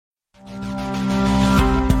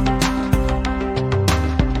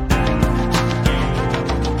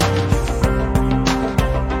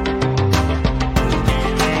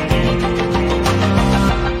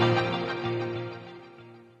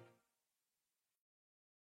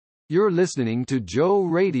You're listening to Joe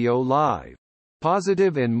Radio Live.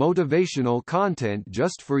 Positive and motivational content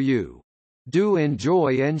just for you. Do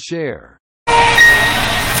enjoy and share. I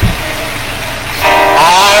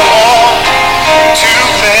want to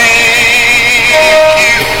thank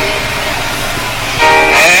you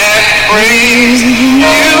and praise you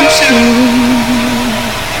too.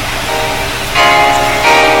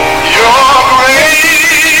 Your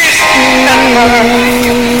grace and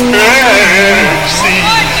mercy.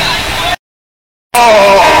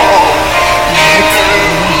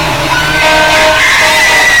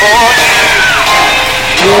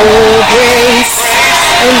 Your grace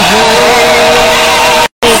and mercy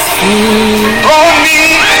On me.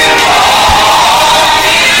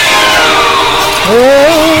 oh,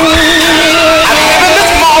 I live in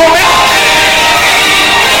this moment.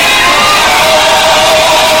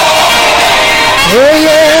 oh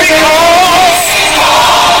yeah, Because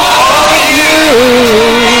of you.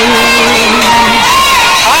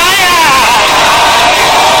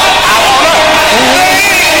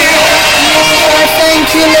 I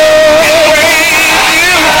thank you, Lord.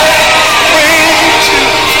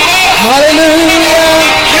 Hallelujah.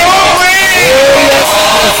 Your grace.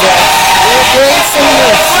 Your grace and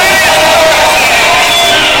mercy.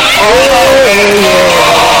 Oh yeah.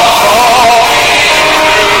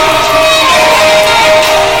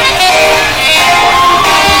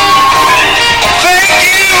 Thank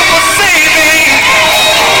you for saving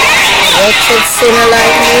Wretched sinner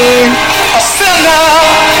like me. a sinner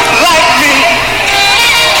like me.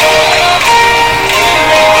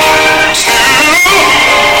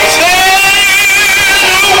 To save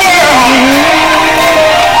the world.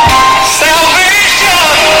 Salvation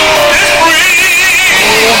is free.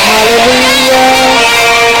 Hallelujah.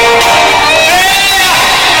 There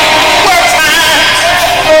were times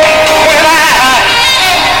when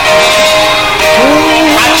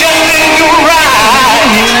I just didn't do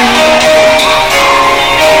right.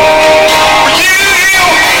 You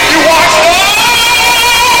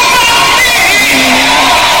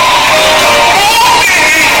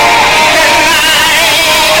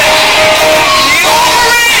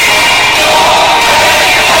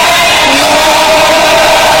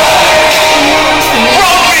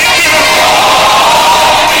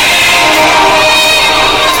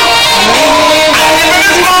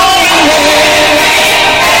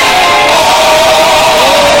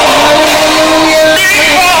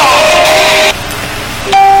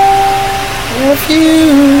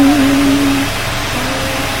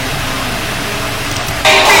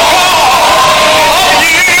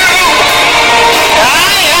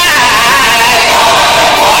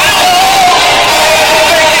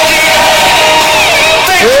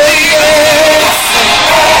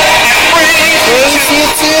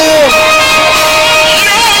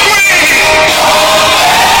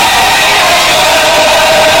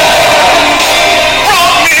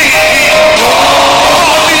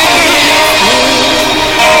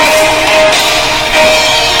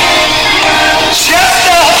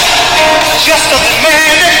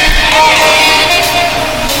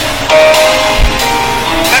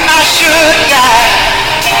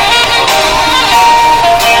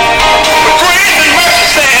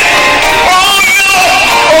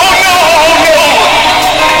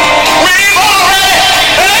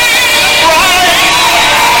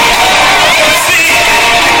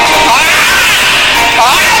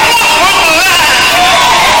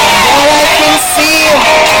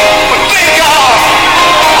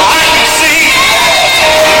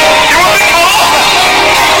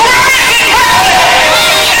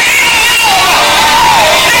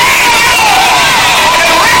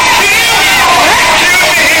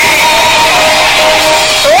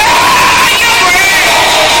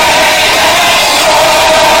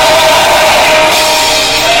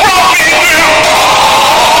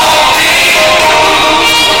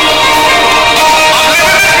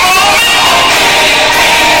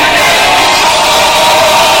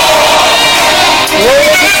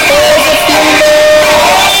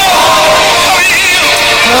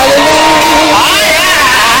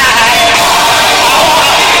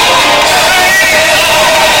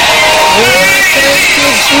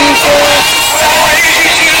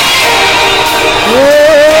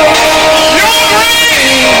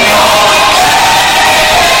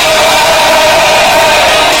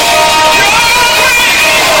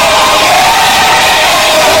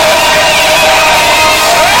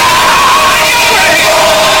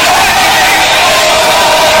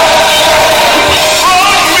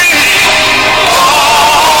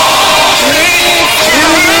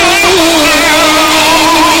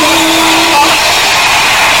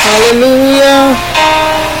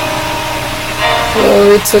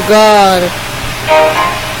Glory to God.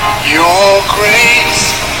 Your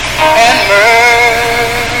grace and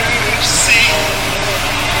mercy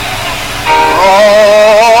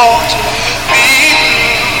brought me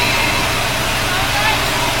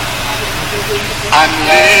through. I'm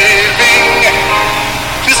living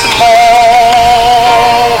this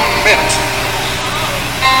moment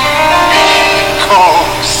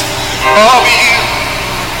because of you.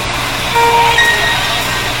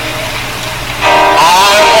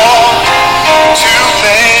 I want to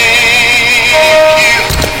thank you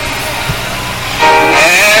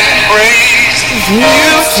and praise you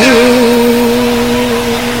too.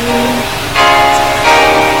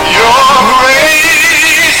 Your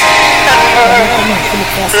grace and mercy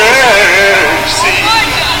brought me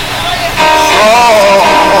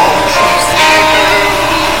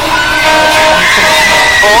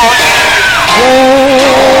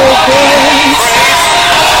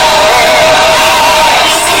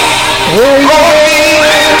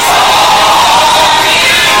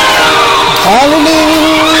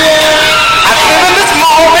Hallelujah. I live in this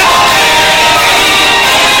moment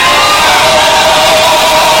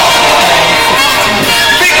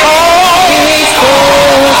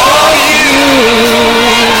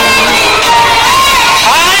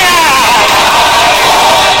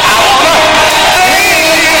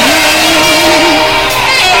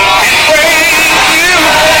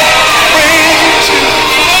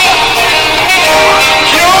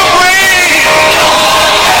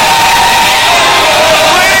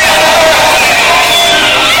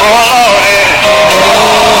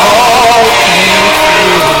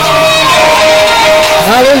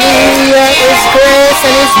Hallelujah. His grace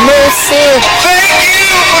and His mercy. Thank you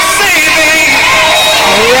for saving A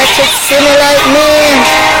wretched sinner like me.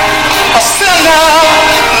 a sinner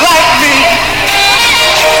like me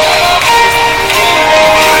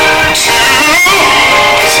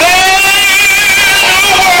to save the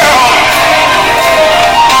world.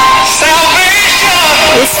 Salvation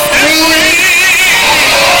It's free.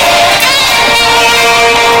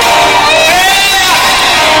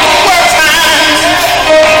 were times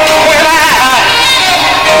when I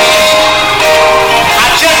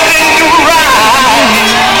just didn't do right.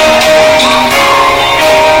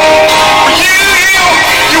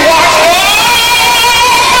 You watched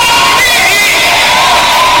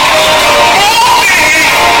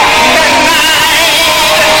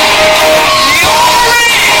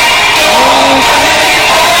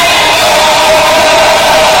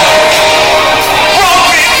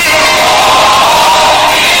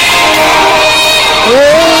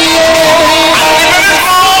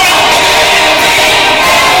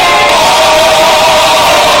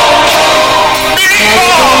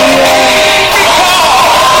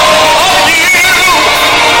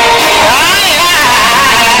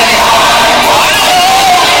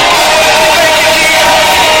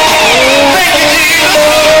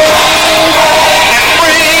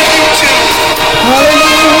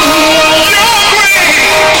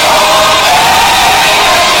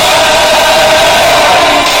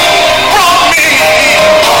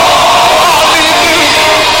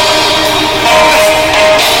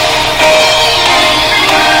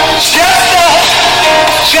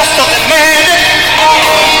just a man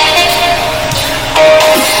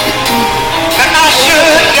that I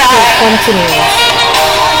should die. Continue.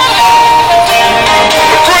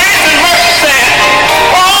 But grace and mercy said,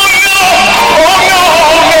 oh no, oh no,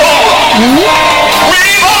 oh no.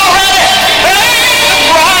 We've already paid the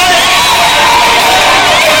price.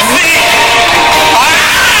 See,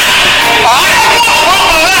 I was from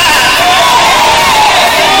the line,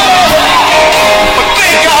 but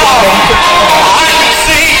thank God I can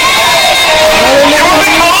see it was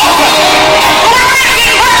because grace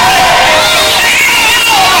and mercy.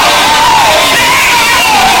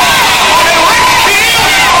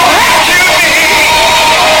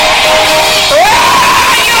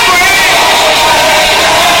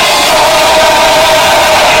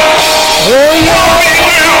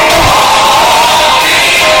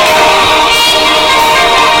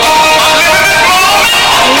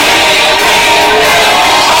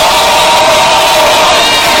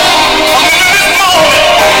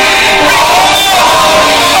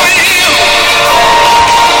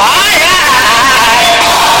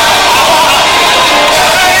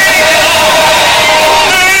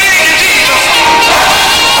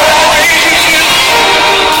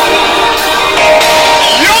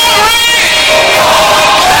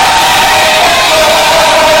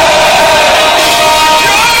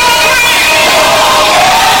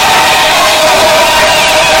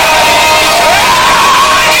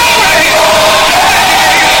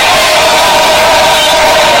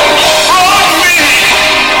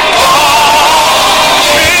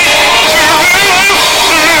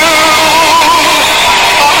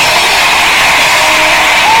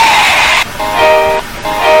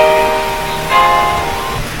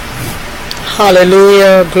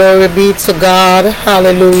 Hallelujah. Glory be to God.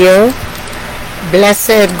 Hallelujah.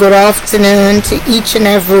 Blessed good afternoon to each and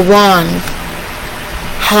every one.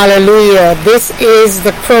 Hallelujah. This is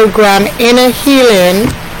the program Inner Healing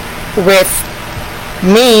with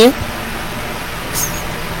me,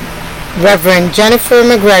 Reverend Jennifer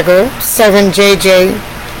McGregor, 7JJ,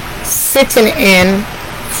 sitting in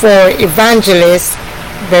for Evangelist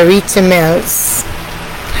Verita Mills.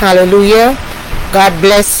 Hallelujah. God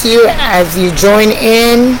bless you as you join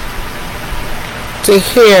in to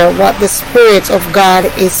hear what the Spirit of God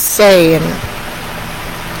is saying.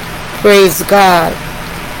 Praise God.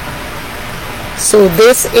 So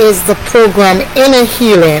this is the program Inner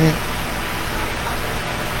Healing,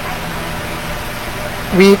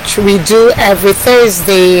 which we do every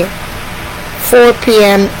Thursday, 4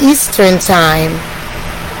 p.m. Eastern Time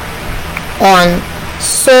on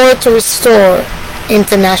Soar to Restore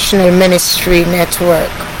International Ministry Network.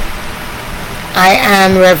 I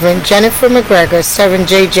am Reverend Jennifer McGregor,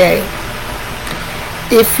 7JJ.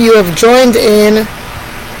 If you have joined in,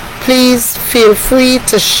 please feel free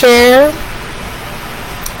to share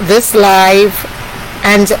this live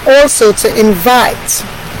and also to invite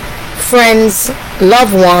friends,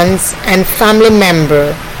 loved ones, and family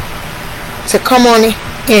members to come on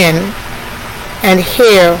in and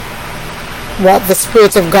hear what the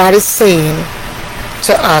Spirit of God is saying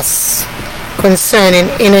to us concerning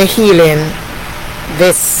inner healing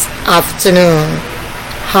this afternoon.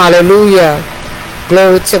 Hallelujah.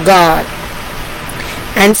 Glory to God.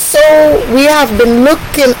 And so we have been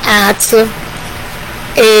looking at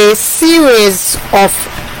a series of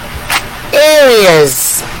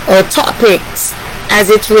areas or topics as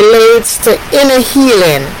it relates to inner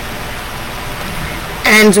healing.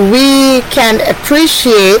 And we can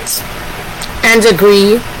appreciate and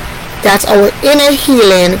agree that our inner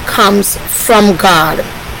healing comes from God.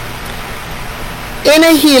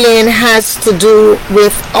 Inner healing has to do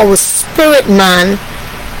with our spirit man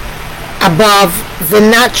above the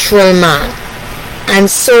natural man. And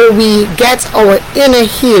so we get our inner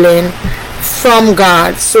healing from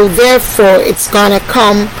God. So therefore it's going to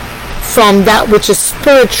come from that which is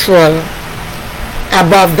spiritual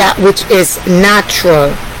above that which is natural.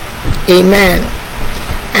 Amen.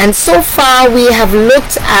 And so far we have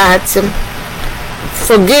looked at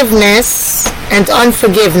forgiveness and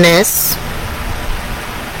unforgiveness.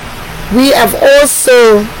 We have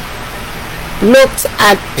also looked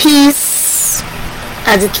at peace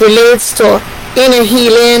as it relates to inner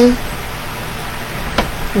healing.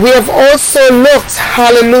 We have also looked,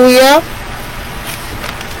 hallelujah,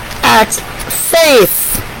 at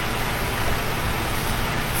faith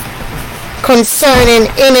concerning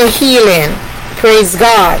inner healing. Praise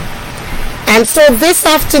God. And so this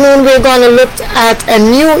afternoon we're going to look at a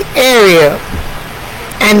new area,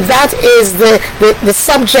 and that is the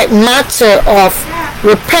subject matter of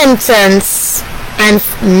repentance and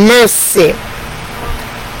mercy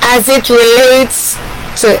as it relates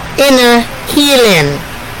to inner healing.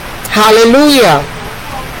 Hallelujah.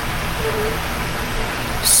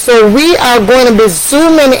 So we are going to be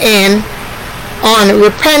zooming in on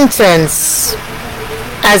repentance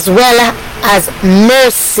as well as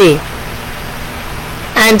mercy.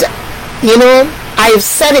 And you know, I've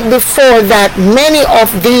said it before that many of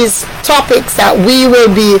these topics that we will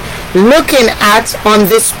be looking at on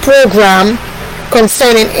this program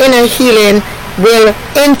concerning inner healing will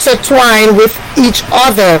intertwine with each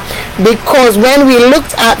other, because when we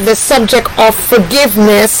looked at the subject of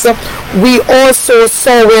forgiveness, we also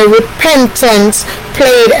saw where repentance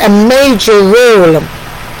played a major role.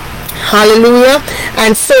 Hallelujah.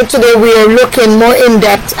 And so today we are looking more in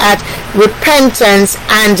depth at repentance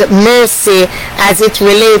and mercy as it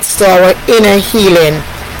relates to our inner healing.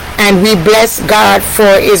 And we bless God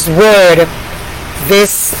for His word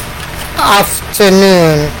this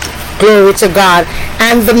afternoon. Glory to God.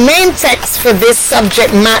 And the main text for this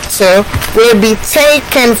subject matter will be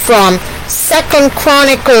taken from 2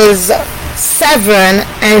 Chronicles 7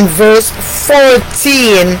 and verse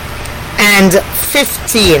 14 and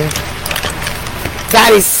 15.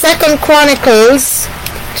 That is 2 Chronicles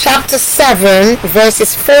chapter 7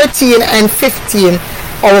 verses 14 and 15.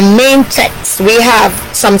 Our main text. We have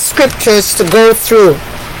some scriptures to go through,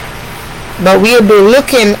 but we'll be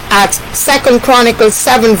looking at 2 Chronicles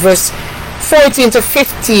 7 verse 14 to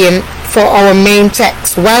 15 for our main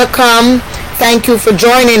text. Welcome. Thank you for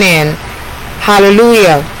joining in.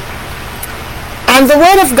 Hallelujah. And the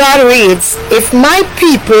word of God reads, "If my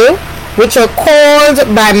people, which are called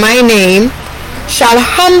by my name, shall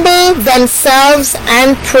humble themselves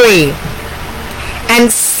and pray,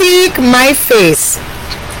 and seek my face,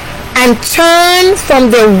 and turn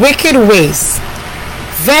from their wicked ways.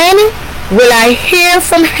 Then will I hear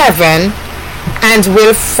from heaven and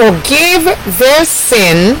will forgive their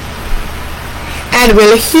sin and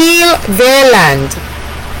will heal their land.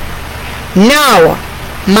 Now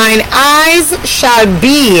mine eyes shall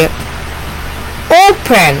be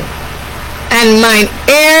open and mine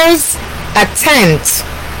ears attent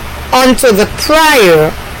unto the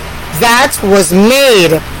prayer that was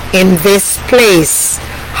made in this place.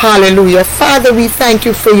 Hallelujah. Father, we thank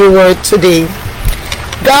you for your word today.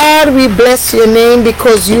 God, we bless your name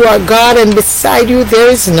because you are God and beside you there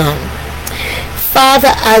is none.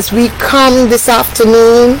 Father, as we come this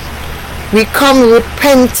afternoon, we come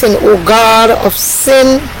repenting, O God, of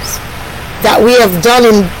sins that we have done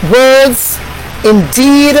in words, in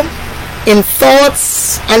deed, in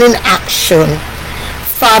thoughts, and in action.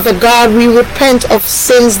 Father God, we repent of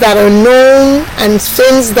sins that are known and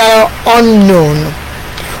sins that are unknown.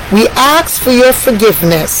 We ask for your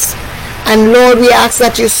forgiveness. And Lord, we ask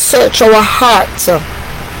that you search our heart,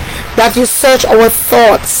 that you search our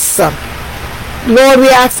thoughts. Lord, we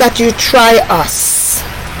ask that you try us.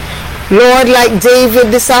 Lord, like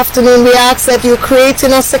David this afternoon, we ask that you create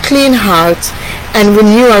in us a clean heart and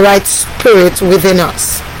renew a right spirit within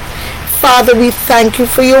us. Father, we thank you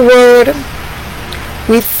for your word.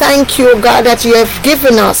 We thank you, God, that you have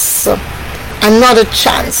given us another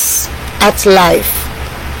chance at life.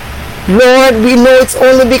 Lord, we know it's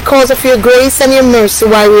only because of your grace and your mercy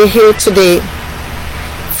why we're here today.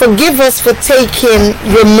 Forgive us for taking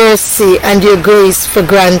your mercy and your grace for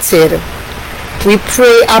granted. We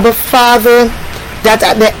pray, Abba Father, that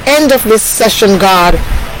at the end of this session, God,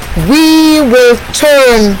 we will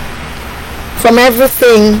turn from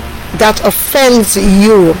everything that offends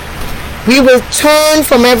you. We will turn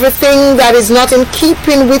from everything that is not in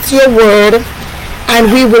keeping with your word, and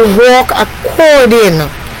we will walk according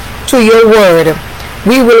to your word.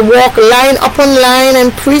 We will walk line upon line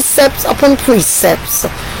and precepts upon precepts.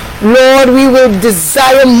 Lord, we will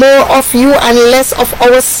desire more of you and less of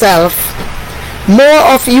ourselves, more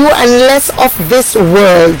of you and less of this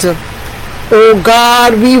world. Oh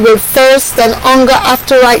God, we will thirst and hunger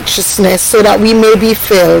after righteousness so that we may be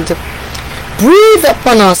filled. Breathe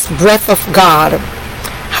upon us, breath of God.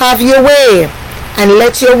 Have your way and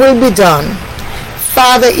let your will be done.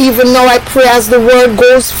 Father, even now I pray as the word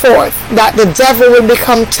goes forth that the devil will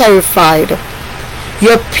become terrified.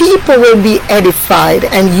 Your people will be edified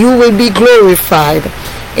and you will be glorified.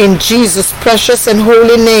 In Jesus' precious and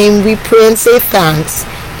holy name we pray and say thanks.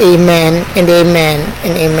 Amen and amen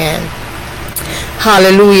and amen.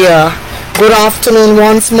 Hallelujah. Good afternoon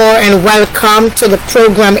once more and welcome to the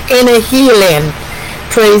program Inner Healing.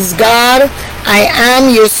 Praise God. I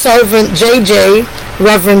am your servant JJ,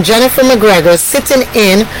 Reverend Jennifer McGregor, sitting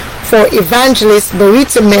in for Evangelist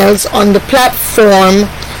Barita Mills on the platform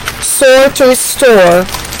Soar to Restore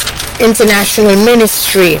International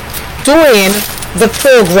Ministry, doing the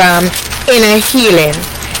program Inner Healing.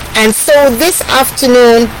 And so this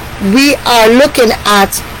afternoon we are looking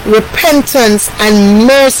at repentance and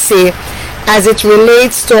mercy as it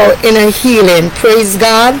relates to our inner healing. Praise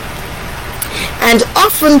God. And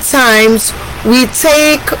oftentimes we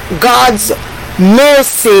take God's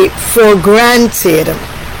mercy for granted.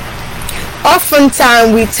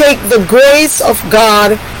 Oftentimes we take the grace of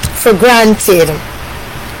God for granted,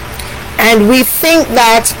 and we think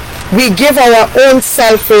that we give our own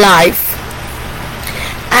self life,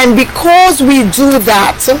 and because we do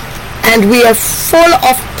that and we are full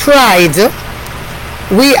of pride,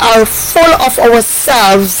 we are full of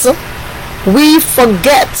ourselves, we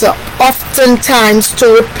forget oftentimes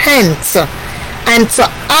to repent and to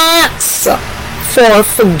ask for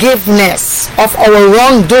forgiveness of our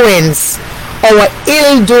wrongdoings, our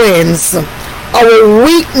ill doings, our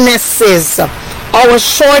weaknesses, our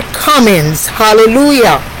shortcomings.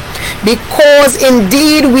 Hallelujah. Because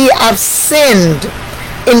indeed we have sinned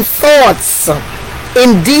in thoughts,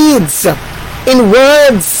 in deeds, in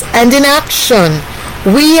words, and in action.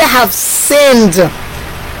 We have sinned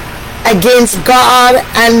against God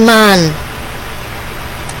and man.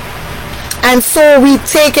 And so we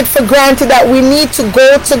take it for granted that we need to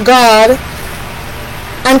go to God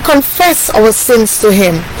and confess our sins to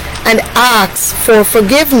Him and ask for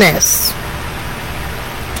forgiveness.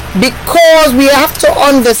 Because we have to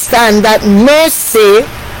understand that mercy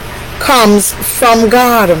comes from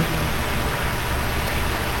God.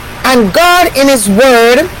 And God in His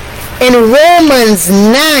Word, in Romans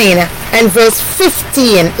 9 and verse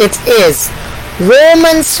 15, it is.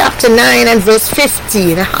 Romans chapter 9 and verse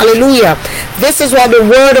 15. Hallelujah. This is what the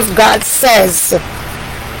Word of God says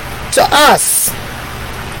to us.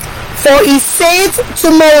 For he said to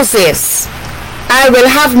Moses, I will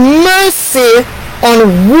have mercy on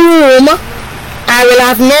whom I will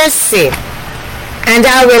have mercy, and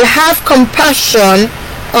I will have compassion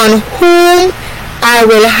on whom I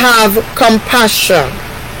will have compassion.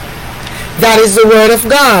 That is the word of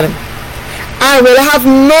God. I will have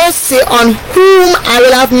mercy on whom I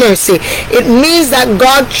will have mercy. It means that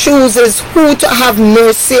God chooses who to have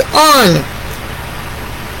mercy on.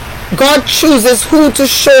 God chooses who to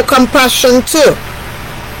show compassion to.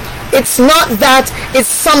 It's not that it's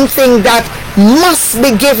something that must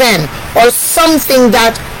be given or something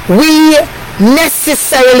that we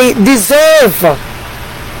necessarily deserve.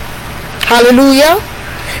 Hallelujah.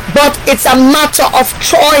 But it's a matter of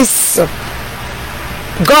choice.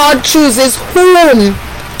 God chooses whom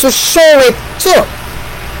to show it to.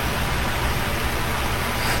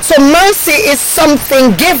 So mercy is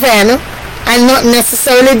something given and not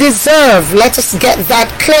necessarily deserved. Let us get that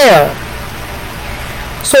clear.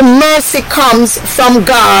 So mercy comes from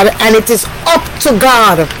God, and it is up to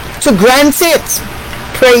God to grant it.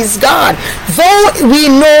 Praise God. Though we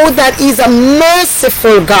know that He's a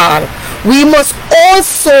merciful God, we must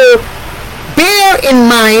also bear in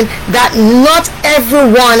mind that not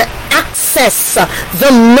everyone access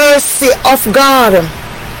the mercy of God.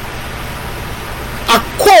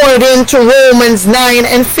 According to Romans 9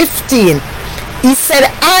 and 15, he said,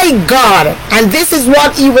 I, God, and this is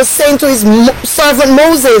what he was saying to his servant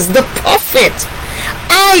Moses, the prophet,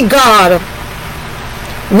 I, God,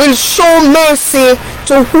 will show mercy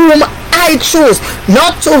to whom I choose,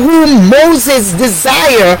 not to whom Moses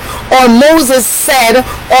desire or Moses said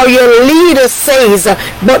or your leader says,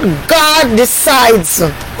 but God decides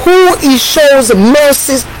who he shows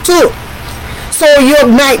mercy to. So you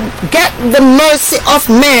might get the mercy of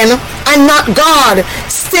men and not God,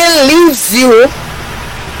 still leaves you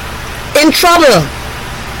in trouble.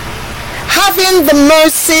 Having the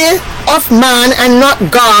mercy of man and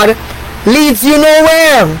not God leads you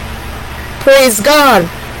nowhere. Praise God.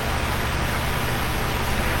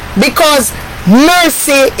 Because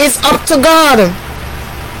mercy is up to God.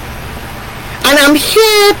 And I'm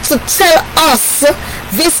here to tell us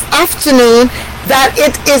this afternoon that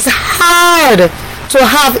it is hard to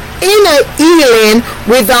have inner healing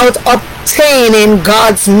without obtaining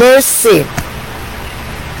God's mercy.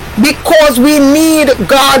 Because we need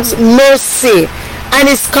God's mercy and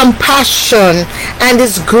His compassion and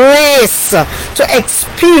His grace to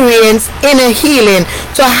experience inner healing,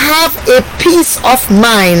 to have a peace of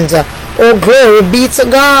mind. Oh, glory be to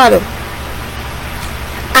God.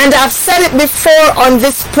 And I've said it before on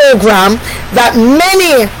this program that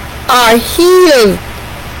many are healed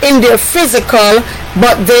in their physical,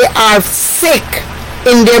 but they are sick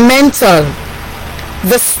in their mental.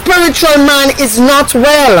 The spiritual man is not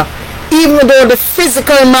well, even though the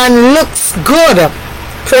physical man looks good.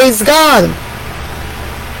 Praise God.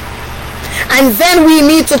 And then we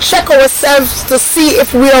need to check ourselves to see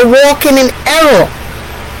if we are walking in error,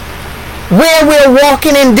 where we're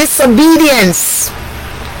walking in disobedience,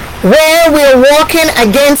 where we're walking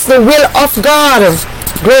against the will of God.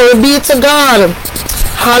 Glory be to God.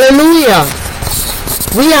 Hallelujah.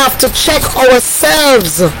 We have to check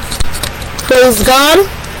ourselves, praise God,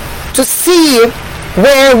 to see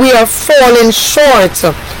where we are falling short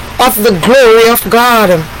of the glory of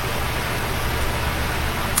God.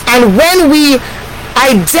 And when we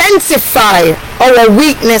identify our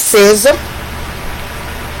weaknesses,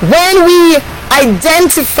 when we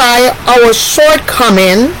identify our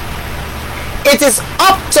shortcoming, it is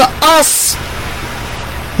up to us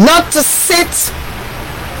not to sit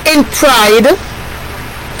in pride.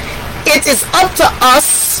 It is up to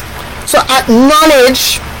us to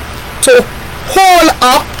acknowledge, to hold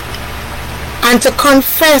up, and to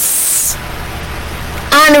confess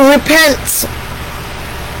and repent.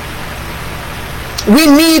 We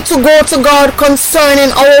need to go to God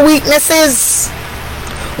concerning our weaknesses.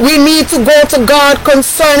 We need to go to God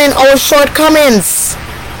concerning our shortcomings.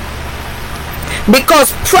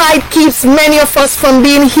 Because pride keeps many of us from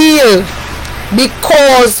being healed.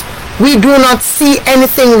 Because we do not see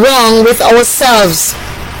anything wrong with ourselves.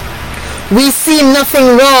 We see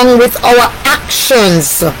nothing wrong with our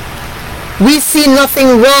actions. We see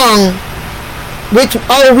nothing wrong with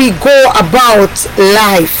how we go about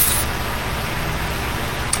life.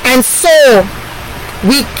 And so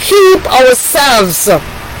we keep ourselves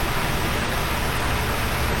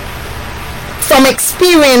from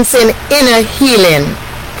experiencing inner healing.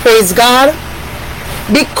 Praise God.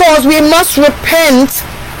 Because we must repent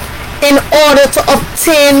in order to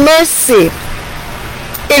obtain mercy.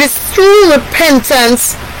 It is through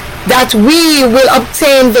repentance that we will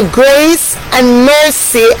obtain the grace and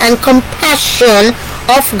mercy and compassion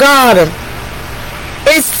of God.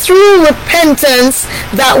 It's through repentance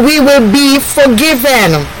that we will be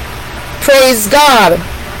forgiven. Praise God.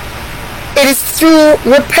 It is through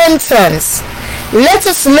repentance. Let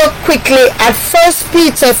us look quickly at 1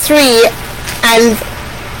 Peter 3 and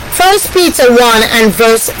 1 Peter 1 and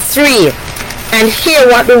verse 3 and hear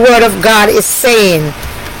what the word of God is saying.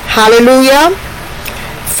 Hallelujah.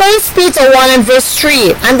 1 Peter 1 and verse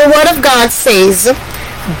 3, and the word of God says,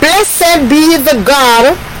 "Blessed be the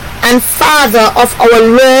God and Father of our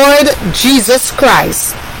Lord Jesus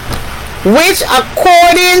Christ, which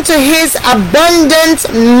according to his abundant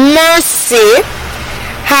mercy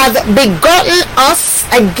hath begotten us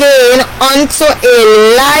again unto a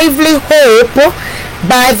lively hope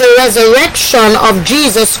by the resurrection of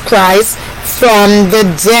Jesus Christ from the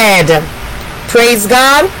dead." Praise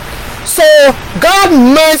God. So God's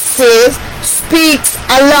mercy speaks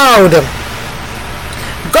aloud.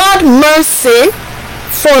 God's mercy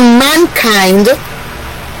for mankind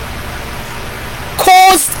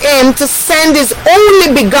caused him to send his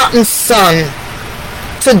only begotten Son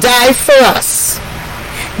to die for us,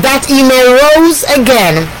 that he may rise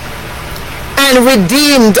again and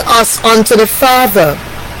redeemed us unto the Father,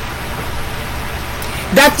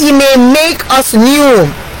 that he may make us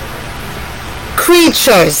new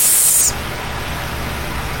creatures,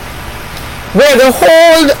 where the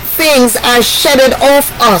old things are shedded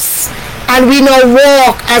off us, and we now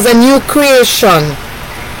walk as a new creation.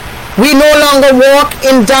 We no longer walk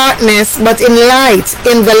in darkness, but in light,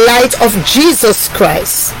 in the light of Jesus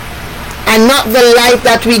Christ, and not the light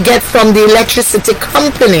that we get from the electricity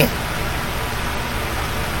company.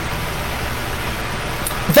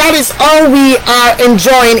 That is all we are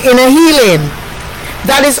enjoying in a healing.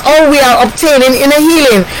 That is all we are obtaining in a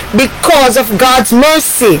healing, because of God's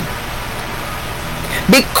mercy,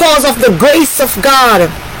 because of the grace of God,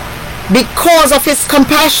 because of his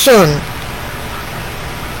compassion.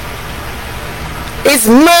 His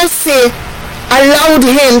mercy allowed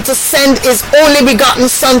him to send his only begotten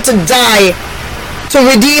Son to die, to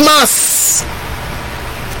redeem us.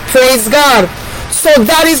 Praise God. So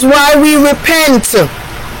that is why we repent,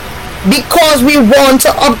 because we want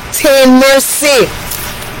to obtain mercy.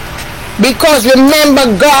 Because remember,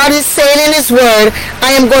 God is saying in his word,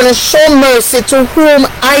 I am going to show mercy to whom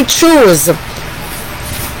I choose.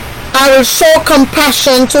 I will show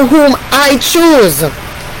compassion to whom I choose.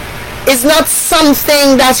 It's not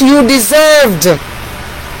something that you deserved.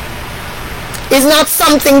 It's not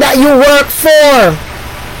something that you work for.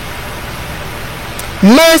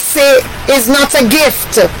 Mercy is not a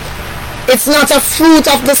gift. It's not a fruit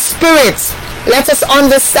of the Spirit. Let us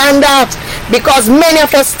understand that, because many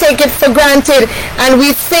of us take it for granted, and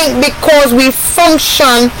we think because we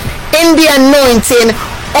function in the anointing,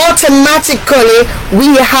 automatically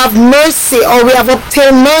we have mercy, or we have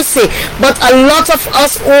obtained mercy. But a lot of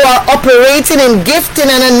us who are operating in gifting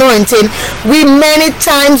and anointing, many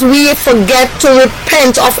times we forget to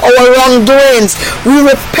repent of our wrongdoings.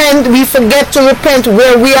 We forget to repent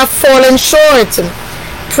where we have fallen short.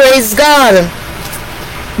 Praise God.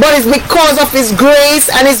 But it's because of his grace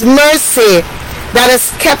and his mercy that has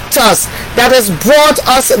kept us, that has brought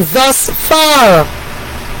us thus far.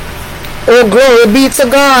 Oh, glory be to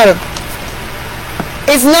God.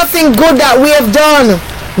 It's nothing good that we have done.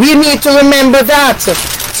 We need to remember that.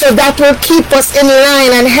 So that will keep us in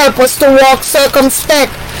line and help us to walk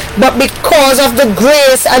circumspect. But because of the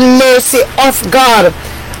grace and mercy of God,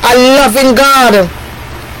 a loving God,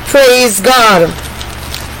 praise God.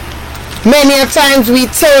 Many a times we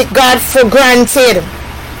take God for granted.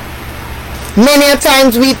 Many a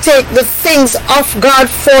times we take the things of God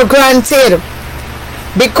for granted,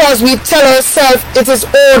 because we tell ourselves it is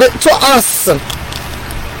owed to us.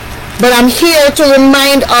 But I'm here to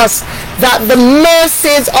remind us that the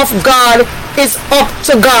mercies of God is up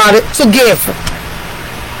to God to give.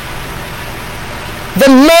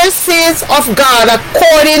 The mercies of God,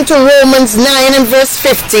 according to Romans 9 and verse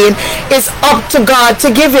 15, is up to God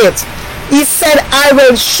to give it. He said, I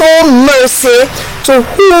will show mercy to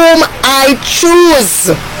whom I choose.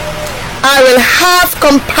 I will have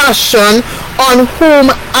compassion on whom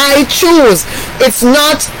I choose. It's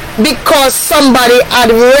not because somebody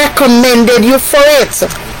had recommended you for it,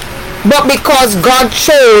 but because God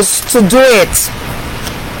chose to do it.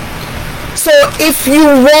 So if you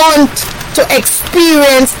want to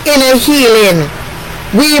experience inner healing,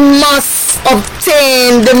 we must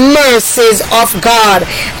obtain the mercies of God,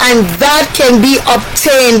 and that can be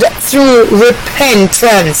obtained through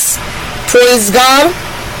repentance. Praise God.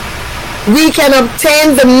 We can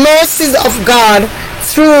obtain the mercies of God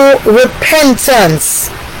through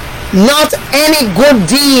repentance, not any good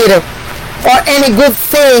deed or any good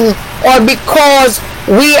thing, or because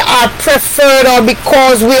we are preferred, or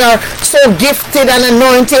because we are so gifted and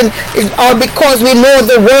anointed, or because we know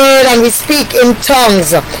the word and we speak in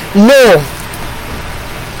tongues. No.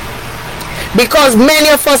 Because many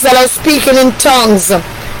of us that are speaking in tongues,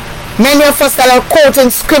 many of us that are quoting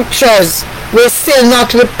scriptures, we're still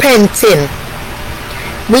not repenting.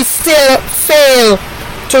 We still fail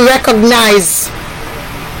to recognize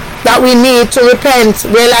that we need to repent.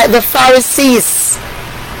 We're like the Pharisees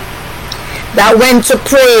that went to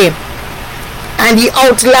pray, and he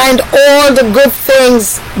outlined all the good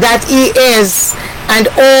things that he is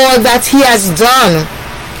and all that he has done,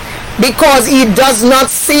 because he does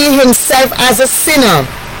not see himself as a sinner.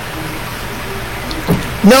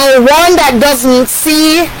 No one that doesn't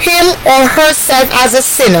see him or herself as a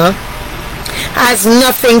sinner has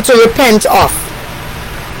nothing to repent of.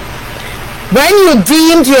 When you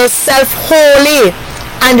deemed yourself holy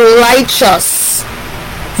and righteous,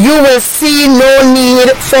 you will see no need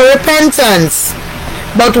for repentance.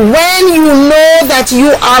 But when you know that you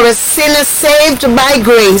are a sinner saved by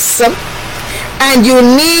grace, and you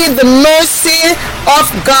need the mercy of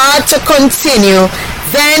God to continue,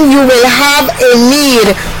 then you will have a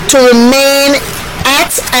need to remain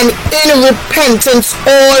at and in repentance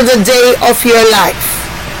all the day of your life.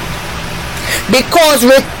 Because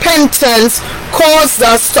repentance caused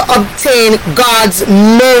us to obtain God's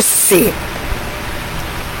mercy.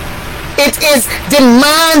 It is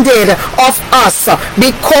demanded of us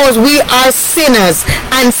because we are sinners,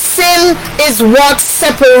 and sin is what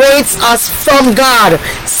separates us from God.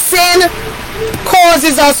 Sin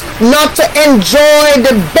causes us not to enjoy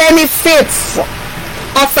the benefits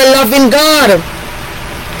of a loving God.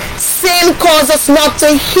 Sin causes us not to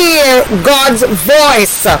hear God's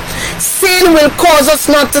voice. Sin will cause us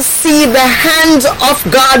not to see the hand of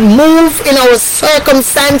God move in our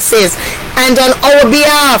circumstances and on our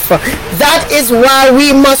behalf. That is why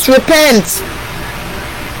we must repent.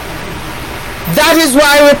 That is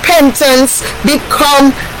why repentance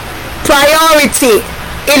becomes priority.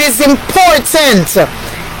 It is important.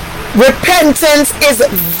 Repentance is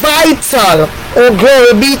vital. Oh,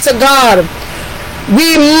 glory be to God.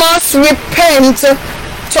 We must repent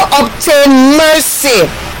to obtain mercy,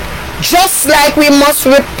 just like we must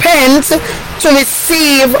repent to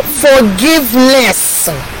receive forgiveness.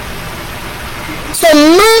 So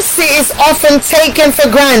mercy is often taken for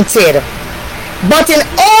granted. But in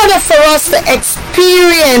order for us to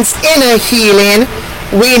experience inner healing,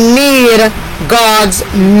 we need God's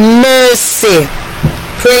mercy.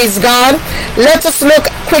 Praise God. Let us look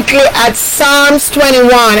quickly at Psalms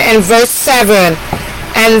 21 and verse 7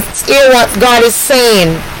 and hear what God is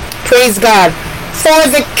saying. Praise God.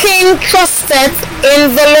 For the king trusteth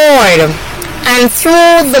in the Lord, and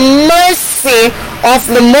through the mercy of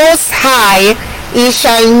the Most High he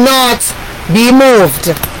shall not be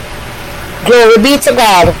moved. Glory be to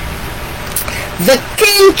God. The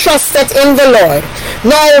king trusteth in the Lord.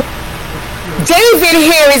 Now, David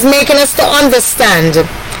here is making us to understand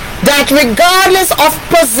that regardless of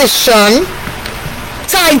position,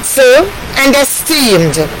 title, and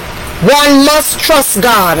esteemed, one must trust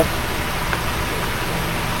God.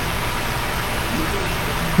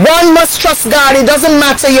 One must trust God. It doesn't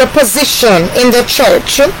matter your position in the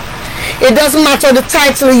church. It doesn't matter the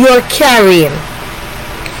title you're carrying.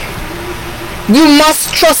 You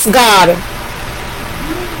must trust God.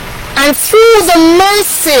 And through the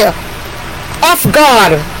mercy of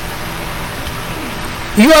God,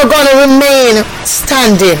 you are going to remain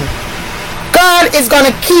standing. God is going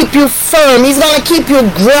to keep you firm. He's going to keep you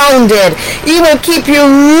grounded. He will keep you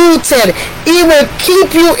rooted. He will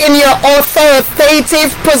keep you in your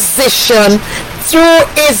authoritative position through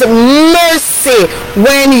his mercy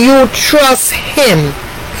when you trust him.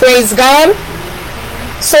 Praise God.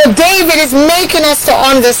 So David is making us to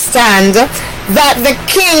understand that the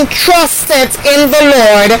king trusted in the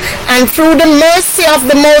Lord, and through the mercy of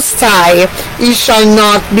the Most High he shall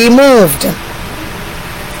not be moved.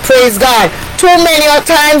 Praise God. Too many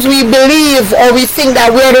times we believe, or we think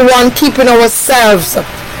that we're the one keeping ourselves.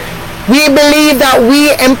 We believe that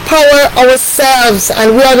we empower ourselves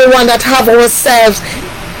and we are the one that have ourselves,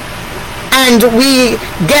 and we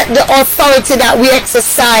get the authority that we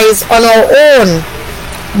exercise on our own.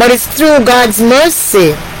 But it's through God's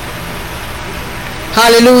mercy,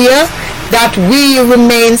 hallelujah, that we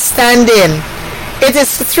remain standing. It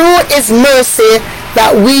is through his mercy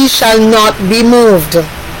that we shall not be moved.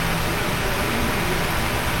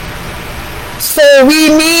 So we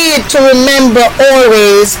need to remember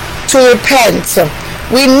always to repent.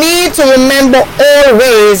 We need to remember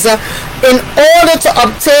always, in order to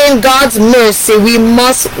obtain God's mercy, we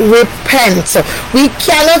must repent. We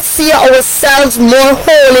cannot see ourselves more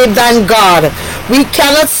holy than God. We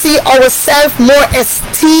cannot see ourselves more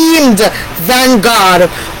esteemed than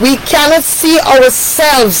God. We cannot see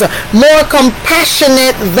ourselves more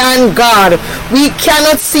compassionate than God. We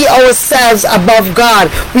cannot see ourselves above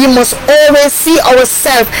God. We must always see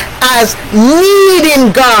ourselves as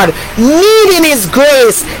needing God, needing His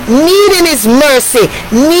grace, needing His mercy,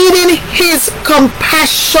 needing His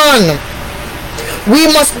compassion. We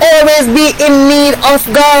must always be in need of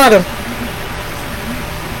God.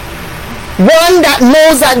 One that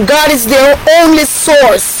knows that God is their only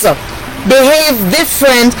source behave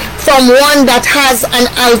different from one that has an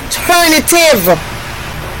alternative.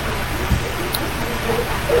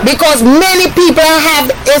 Because many people have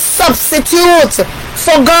a substitute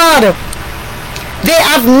for God. They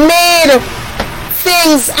have made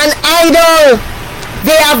things an idol.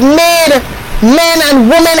 They have made men and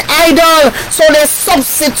women idol. So they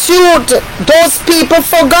substitute those people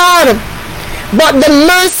for God. But the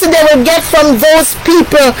mercy they will get from those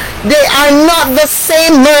people, they are not the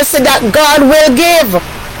same mercy that God will give.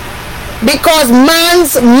 Because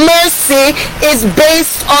man's mercy is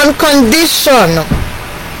based on condition.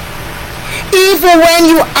 Even when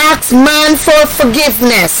you ask man for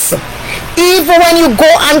forgiveness, even when you go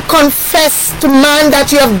and confess to man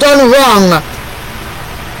that you have done wrong,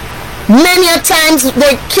 many a times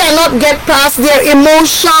they cannot get past their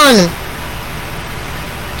emotion.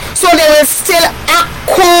 So they will still act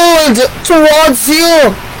cold towards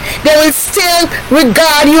you. They will still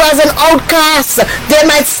regard you as an outcast. They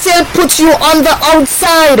might still put you on the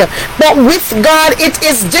outside. But with God it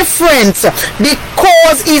is different,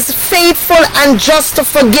 because He's faithful and just to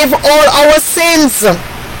forgive all our sins.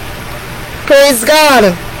 Praise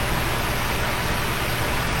God.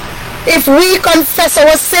 If we confess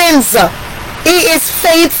our sins, He is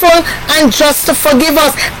faithful and just to forgive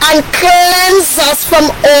us and cleanse us from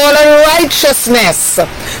all unrighteousness.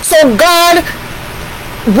 So God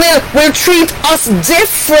will treat us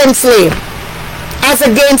differently as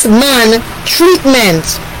against man treatment.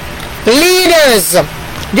 Leaders,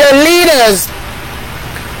 their leaders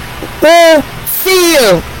who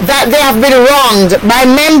feel that they have been wronged by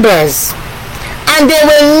members, and they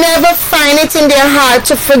will never find it in their heart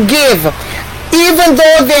to forgive, even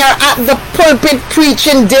though they are at the pulpit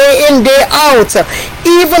preaching day in, day out.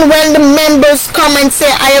 Even when the members come and say,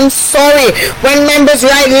 I am sorry, when members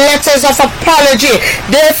write letters of apology,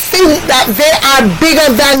 they think that they are bigger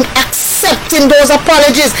than accepting those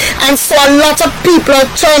apologies. And so a lot of people are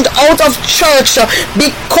turned out of church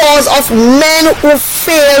because of men who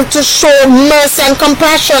fail to show mercy and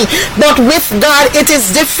compassion. But with God, it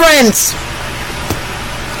is different.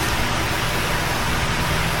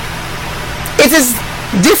 It is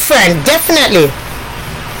different, definitely.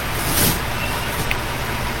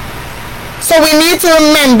 So we need to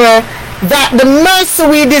remember that the mercy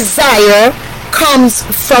we desire comes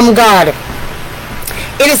from God.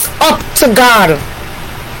 It is up to God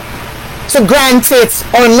to grant it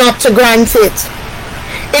or not to grant it.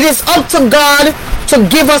 It is up to God to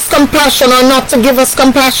give us compassion or not to give us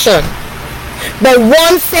compassion. But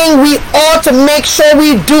one thing we ought to make sure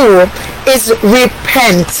we do is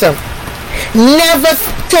repent. Never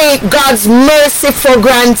take God's mercy for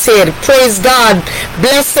granted. Praise God.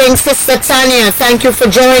 Blessings, Sister Tanya. Thank you for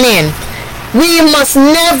joining. We must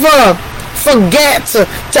never forget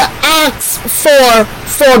to ask for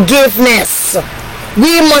forgiveness.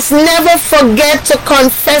 We must never forget to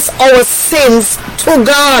confess our sins to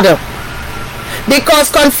God. Because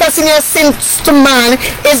confessing your sins to man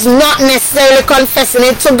is not necessarily confessing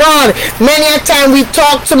it to God. Many a time we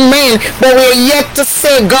talk to men, but we are yet to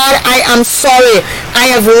say, God, I am sorry. I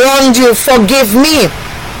have wronged you. Forgive me.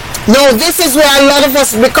 No, this is where a lot of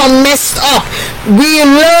us become messed up. We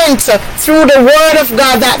learned through the word of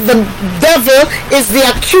God that the devil is the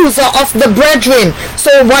accuser of the brethren. So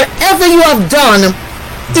whatever you have done,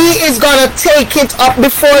 he is going to take it up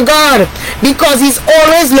before God, because he's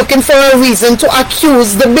always looking for a reason to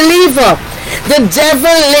accuse the believer. The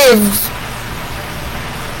devil lives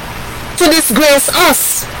to disgrace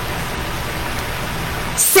us.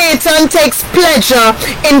 Satan takes pleasure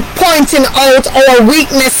in pointing out our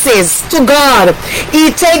weaknesses to God.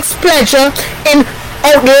 He takes pleasure in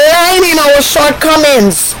outlining our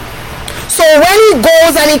shortcomings. So when he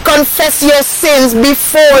goes and he confesses your sins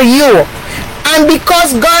before you, and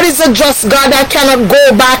because God is a just God that cannot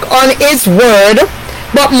go back on his word,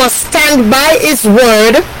 but must stand by his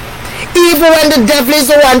word, Even when the devil is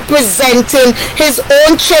the one presenting his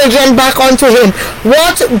own children back unto him,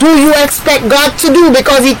 what do you expect God to do?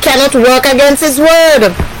 Because he cannot work against his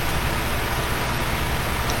word.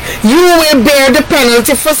 You will bear the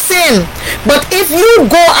penalty for sin. But if you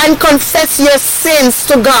go and confess your sins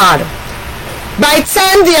to God, by the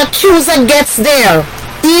time the accuser gets there,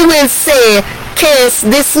 he will say, case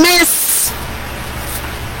dismissed.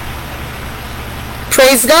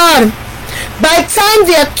 Praise God. By the time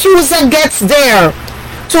the accuser gets there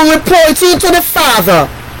to report you to the Father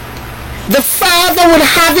would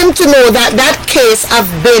have him to know that that case have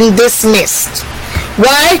been dismissed.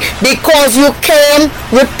 Why? Because you came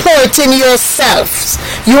reporting yourselves.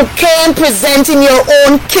 You came presenting your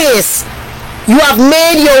own case. You have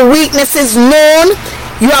made your weaknesses known.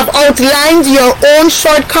 You have outlined your own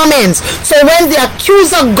shortcomings. So when the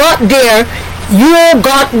accuser got there, you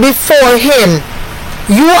got before him.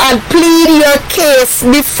 You had pleaded your case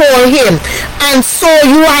before him. And so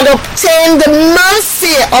you had obtained the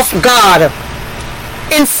mercy of God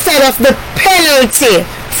instead of the penalty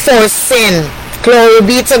for sin. Glory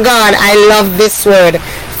be to God. I love this word.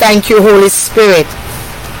 Thank you, Holy Spirit.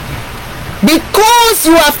 Because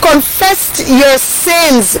you have confessed your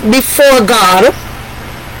sins before God,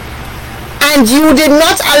 and you did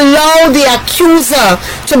not allow the accuser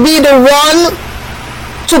to be the one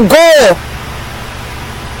to go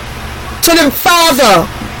to the Father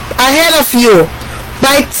ahead of you.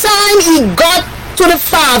 By the time he got to the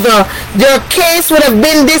Father, your case would have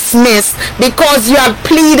been dismissed because you had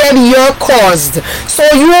pleaded your cause. So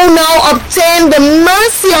you now obtain the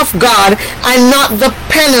mercy of God and not the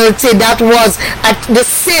penalty that was the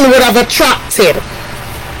sin would have attracted.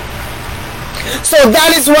 So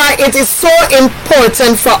that is why it is so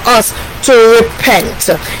important for us to repent.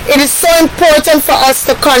 It is so important for us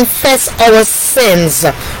to confess our sins.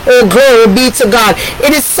 Oh, glory be to God.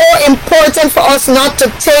 It is so important for us not to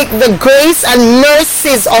take the grace and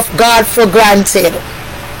mercies of God for granted.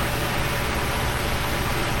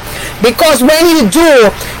 Because when you do,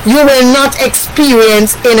 you will not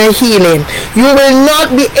experience inner healing. You will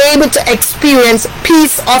not be able to experience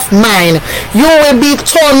peace of mind. You will be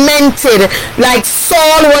tormented like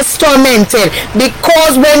Saul was tormented.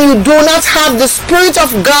 Because when you do not have the Spirit of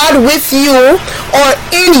God with you or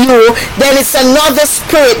in you, then it's another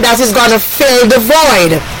spirit that is going to fill the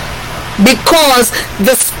void. Because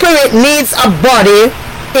the Spirit needs a body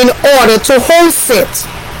in order to host it.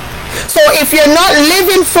 So if you're not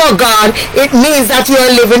living for God, it means that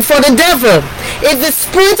you're living for the devil. If the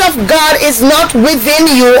Spirit of God is not within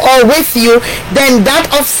you or with you, then that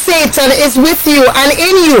of Satan is with you and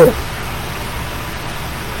in you.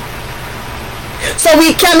 So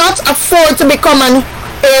we cannot afford to become a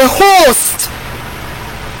host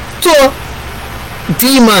to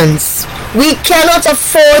demons. We cannot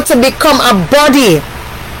afford to become a body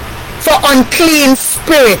for unclean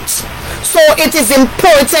spirits. So it is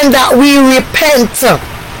important that we repent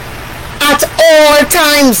at all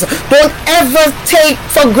times. Don't ever take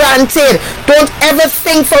for granted. Don't ever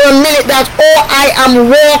think for a minute that, oh, I am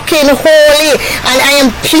walking holy and I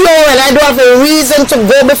am pure and I don't have a reason to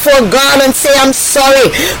go before God and say I'm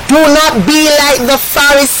sorry. Do not be like the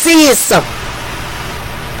Pharisees.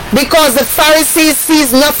 Because the Pharisees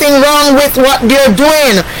sees nothing wrong with what they're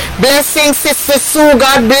doing. Blessing, Sister Sue.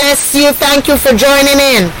 God bless you. Thank you for joining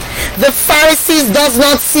in. The Pharisees does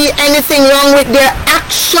not see anything wrong with their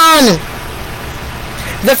action.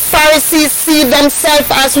 The Pharisees see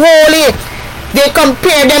themselves as holy. They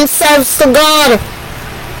compare themselves to God.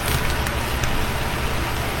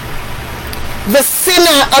 The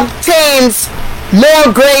sinner obtains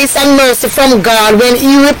more grace and mercy from God when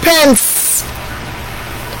he repents.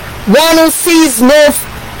 One who sees no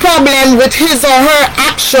problem with his or her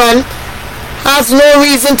action has no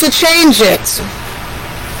reason to change it.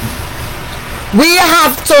 We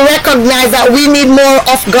have to recognize that we need more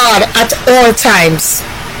of God at all times.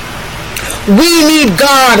 We need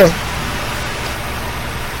God.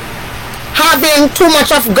 Having too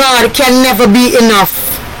much of God can never be enough.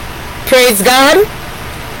 Praise God.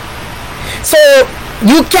 So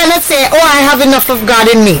you cannot say, oh, I have enough of God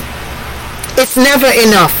in me. It's never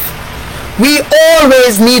enough. We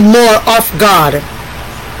always need more of God.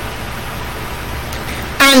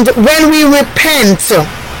 And when we repent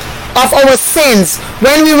of our sins,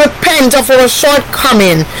 when we repent of our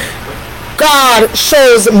shortcoming, God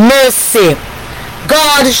shows mercy.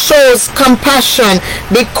 God shows compassion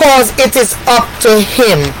because it is up to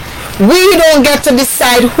Him. We don't get to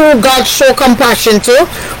decide who God shows compassion to.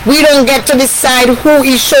 We don't get to decide who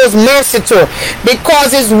He shows mercy to.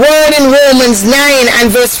 Because His word in Romans 9 and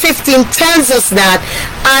verse 15 tells us that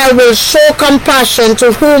I will show compassion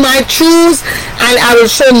to whom I choose, and I will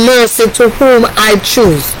show mercy to whom I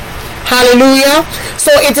choose. Hallelujah.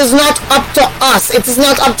 So it is not up to us. It is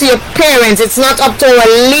not up to your parents. It's not up to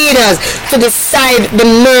our leaders to decide the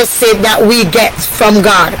mercy that we get from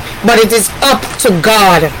God. But it is up to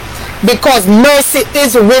God, because mercy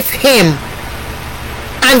is with Him.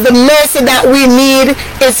 And the mercy that we need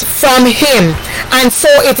is from Him. And so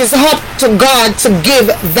it is up to God to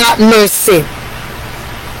give that mercy.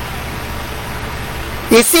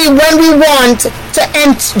 You see, when we want to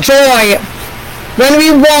enjoy, when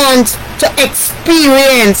we want to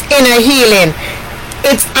experience inner healing,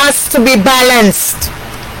 it has to be balanced.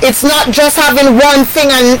 It's not just having one thing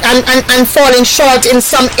and falling short in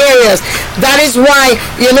some areas. That is why,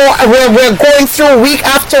 we're going through week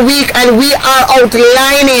after week, and we are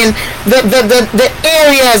outlining the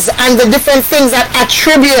areas and the different things that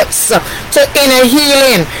attributes to inner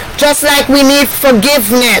healing. Just like we need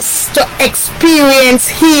forgiveness to experience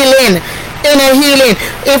healing, inner healing.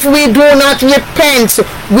 If we do not repent,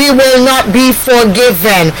 we will not be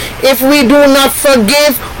forgiven. If we do not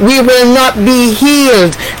forgive, we will not be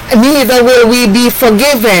healed. Neither will we be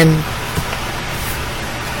forgiven.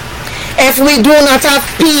 If we do not have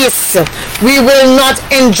peace, we will not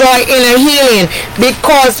enjoy inner healing,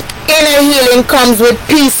 because inner healing comes with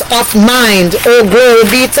peace of mind. Oh, glory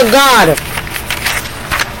be to God.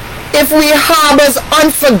 If we harbor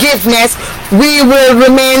unforgiveness, we will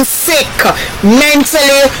remain sick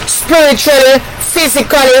mentally, spiritually,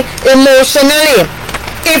 physically, emotionally.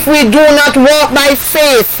 If we do not walk by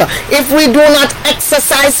faith, if we do not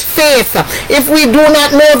exercise faith, if we do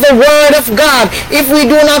not know the Word of God, if we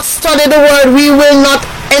do not study the Word, we will not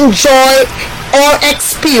enjoy or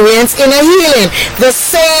experience inner healing. The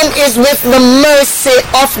same is with the mercy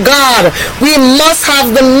of God. We must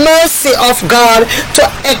have the mercy of God to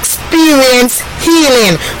experience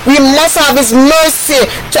healing. We must have His mercy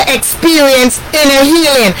to experience inner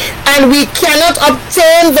healing. And we cannot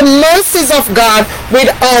obtain the mercies of God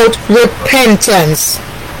without repentance.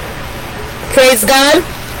 Praise God.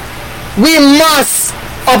 We must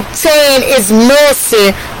obtain His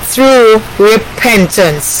mercy through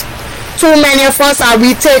repentance. Too many of us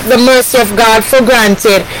we take the mercy of God for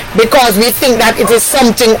granted because we think that it is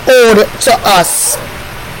something owed to us.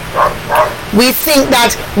 We think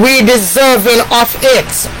that we're deserving of it.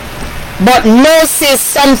 But mercy is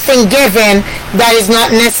something given that is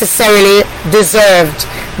not necessarily deserved.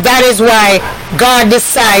 That is why God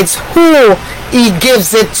decides who He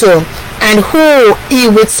gives it to and who He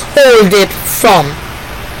withholds it from.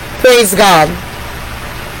 Praise God.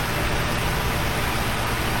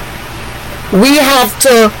 We have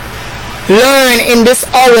to learn in this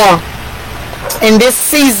hour, in this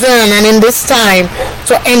season, and in this time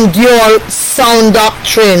to endure sound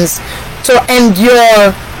doctrines, to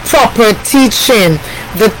endure proper teaching,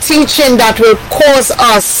 the teaching that will cause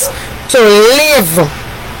us to live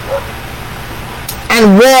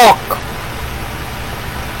and walk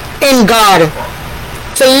in God,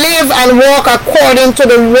 to live and walk according to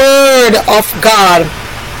the Word of God.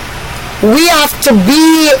 We have to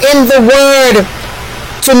be in the Word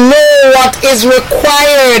to know what is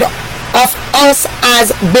required of us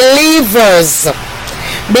as believers.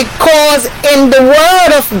 Because in the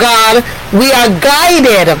Word of God, we are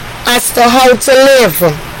guided as to how to live.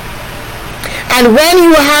 And when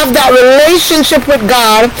you have that relationship with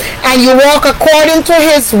God and you walk according to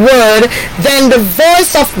His Word, then the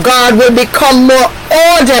voice of God will become more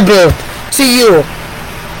audible to you.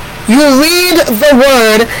 You read the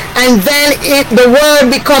Word, and then the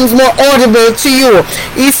Word becomes more audible to you.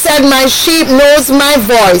 He said, "My sheep knows my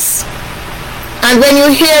voice." And when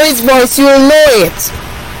you hear His voice, you'll know it.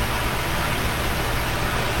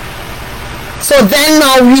 So then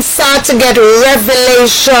now we start to get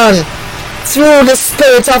revelation through the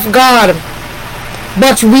Spirit of God.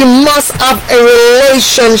 But we must have a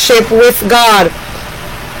relationship with God.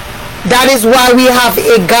 That is why we have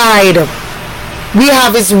a guide. We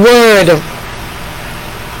have His Word.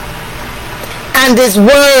 And His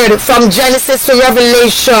Word from Genesis to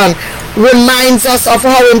Revelation reminds us of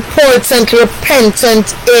how important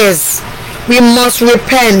repentance is. We must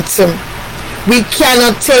repent. We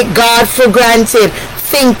cannot take God for granted,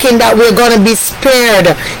 thinking that we're going to be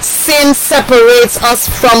spared. Sin separates us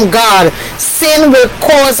from God. sin will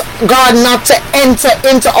cause God not to enter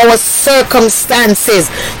into our circumstances.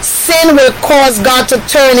 Sin will cause God to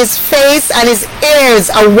turn his face and his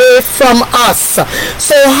ears away from us.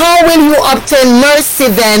 So how will you obtain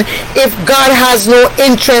mercy then if God has no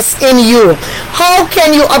interest in you? How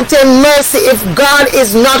can you obtain mercy if God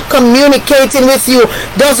is not communicating with you,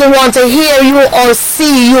 doesn't want to hear you or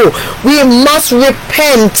see you? We must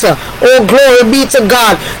repent, oh glory be to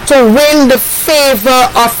God, to win the favor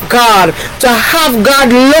of God, to have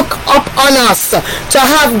God look up on us, to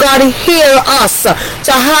have God hear us,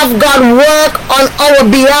 to have God work on our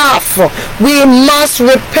behalf. We must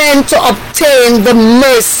repent to obtain the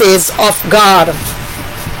mercies of God.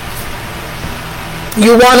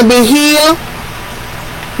 You want to be healed?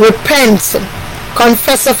 Repent,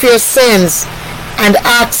 confess of your sins, and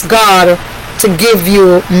ask God to give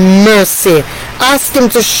you mercy. Ask him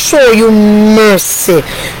to show you mercy.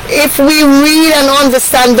 If we read and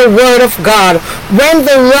understand the word of God, when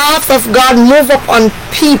the wrath of God move up on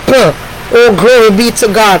people, oh glory be to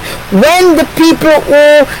God, when the people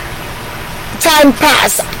who time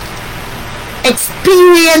pass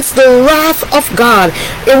experienced the wrath of God,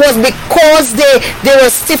 it was because they were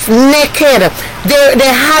stiff-necked. They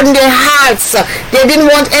had their hearts. They didn't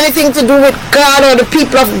want anything to do with God or the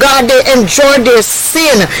people of God. They enjoyed their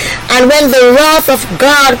sin. And when the wrath of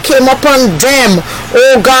God came upon them,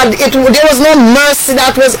 oh God, there was no mercy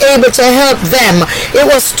that was able to help them. It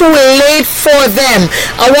was too late for them.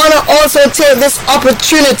 I want to also take this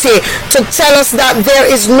opportunity to tell us that there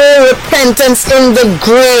is no repentance in the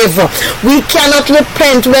grave. We cannot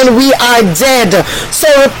repent when we are dead. So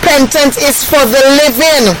repentance is for the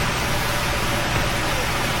living.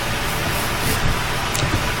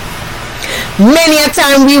 Many a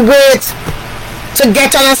time we wait to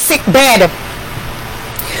get on a sick bed,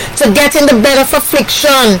 to get in the bed of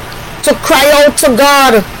affliction, to cry out to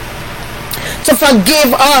God to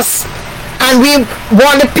forgive us, and we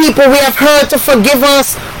want the people we have hurt to forgive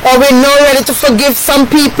us, or we're not ready to forgive some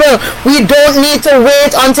people. We don't need to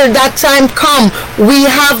wait until that time come. We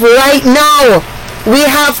have right now. We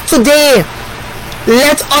have today.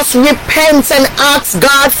 Let us repent and ask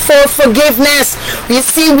God for forgiveness. You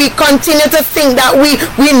see, we continue to think that we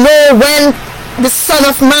know when the Son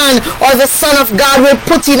of Man or the Son of God will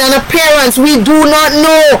put in an appearance. We do not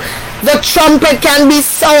know. The trumpet can be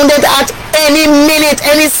sounded at any minute,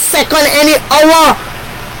 any second, any hour.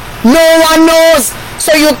 No one knows.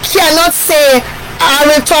 So you cannot say, I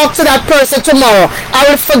will talk to that person tomorrow, I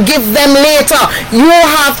will forgive them later. You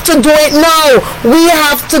have to do it now. We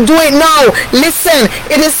have to do it now. Listen,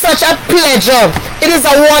 it is such a pleasure. It is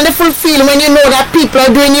a wonderful feeling when you know that people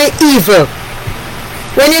are doing you evil,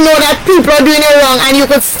 when you know that people are doing you wrong, and you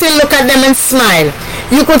could still look at them and smile.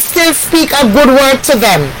 You could still speak a good word to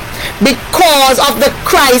them because of the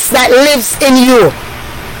Christ that lives in you.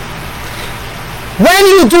 When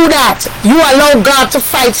you do that, you allow God to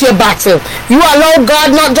fight your battle. You allow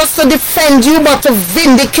God not just to defend you, but to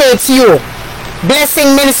vindicate you.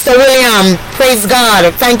 Blessing, Minister William. Praise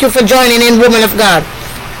God. Thank you for joining in, woman of God.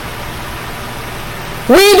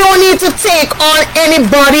 We don't need to take on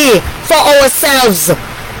anybody for ourselves.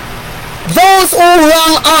 Those who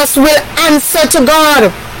wrong us will answer to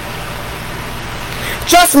God.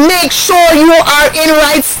 Just make sure you are in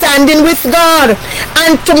right standing with God.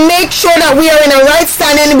 And to make sure that we are in a right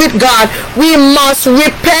standing with God, we must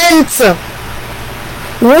repent.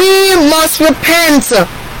 We must repent.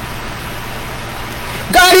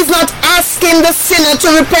 God is not asking the sinner to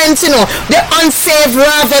repent, the unsaved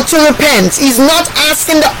rather to repent. He's not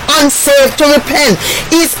asking the unsaved to repent.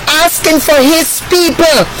 He's asking for his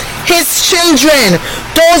people, his children,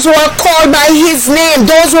 those who are called by his name,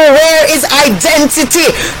 those who wear his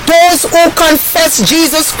identity, those who confess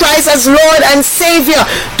Jesus Christ as Lord and Savior,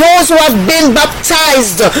 those who have been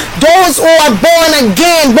baptized, those who are born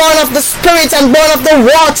again, born of the Spirit and born of the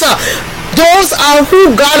water. Those are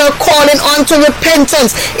who God are calling on to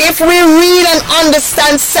repentance. If we read and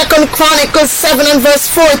understand 2 Chronicles 7 and verse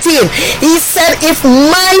 14, he said, if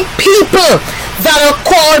my people that are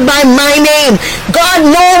called by my name. God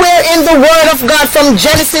nowhere in the word of God from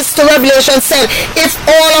Genesis to Revelation said, if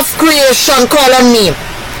all of creation call on me.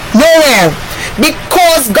 Nowhere.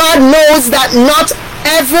 Because God knows that not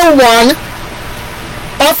everyone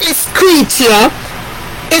of his creature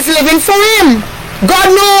is living for him. God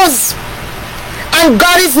knows. And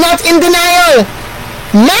God is not in denial.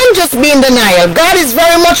 Man just be in denial. God is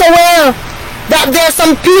very much aware that there are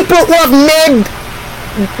some people who have made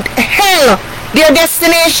hell their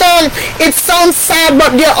destination. It sounds sad,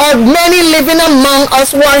 but there are many living among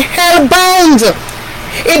us who are hell-bound.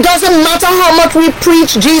 It doesn't matter how much we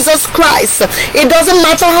preach Jesus Christ. It doesn't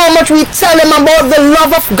matter how much we tell them about the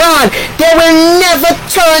love of God. They will never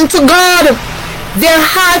turn to God. Their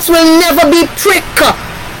hearts will never be pricked.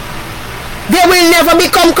 They will never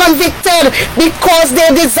become convicted because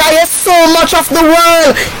they desire so much of the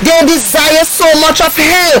world. They desire so much of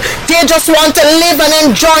hell. They just want to live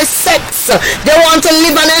and enjoy sex. They want to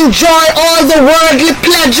live and enjoy all the worldly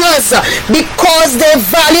pleasures because they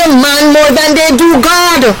value man more than they do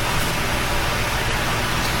God.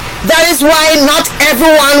 That is why not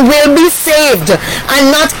everyone will be saved and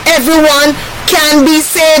not everyone can be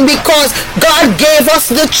saved, because God gave us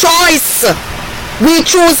the choice. We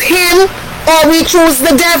choose him or we choose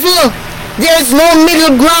the devil. There is no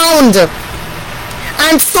middle ground.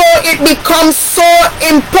 And so it becomes so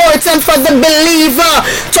important for the believer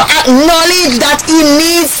to acknowledge that he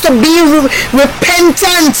needs to be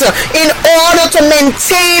repentant in order to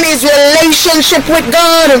maintain his relationship with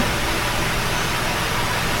God.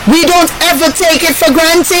 We don't ever take it for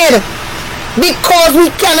granted, because we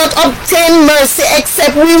cannot obtain mercy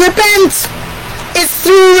except we repent. It's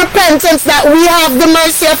through repentance that we have the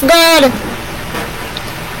mercy of God.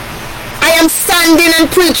 I am standing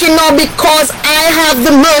and preaching now because I have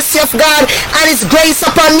the mercy of God and his grace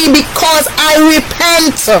upon me because I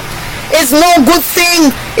repent. It's no good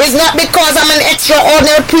thing. It's not because I'm an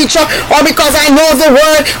extraordinary preacher or because I know the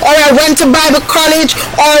word or I went to Bible college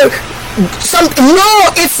or something. No,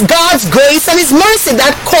 it's God's grace and his mercy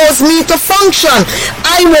that caused me to function.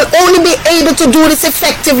 I will only be able to do this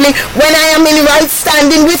effectively when I am in right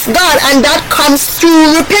standing with God, and that comes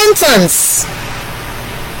through repentance.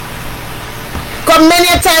 Because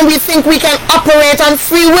many a time we think we can operate on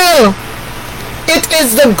free will. It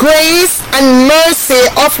is the grace and mercy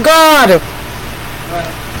of God.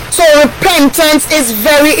 So repentance is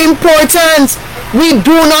very important. We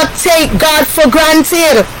do not take God for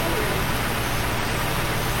granted.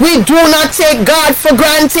 We do not take God for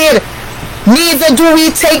granted. Neither do we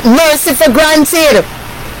take mercy for granted.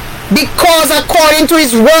 Because according to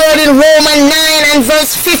his word in Romans 9 and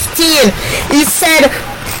verse 15, he said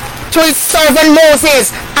to his servant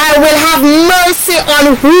Moses, I will have mercy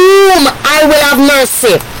on whom I will have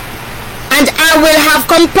mercy, and I will have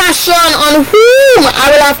compassion on whom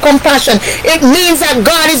I will have compassion. It means that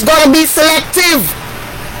God is going to be selective.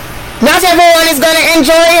 Not everyone is going to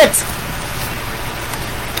enjoy it.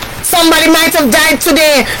 Somebody might have died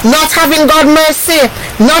today not having God mercy,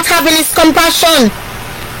 not having his compassion.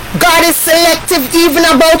 God is selective even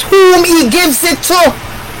about whom he gives it to.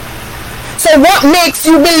 So what makes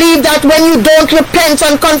you believe that when you don't repent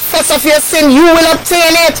and confess of your sin, you will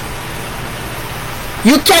obtain it?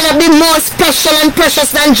 You cannot be more special and precious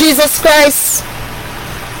than Jesus Christ.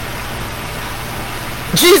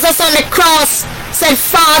 Jesus on the cross said,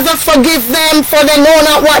 Father, forgive them, for they know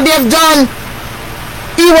not what they have done.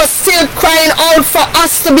 He was still crying out for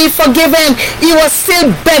us to be forgiven. He was still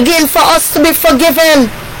begging for us to be forgiven.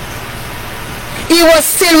 He was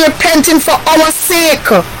still repenting for our sake.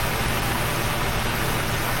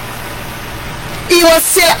 He was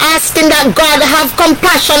still asking that God have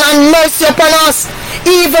compassion and mercy upon us,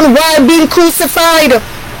 even while being crucified.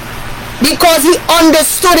 Because he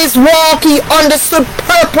understood his walk, he understood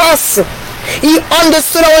purpose. He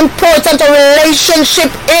understood how important a relationship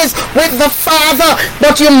is with the Father.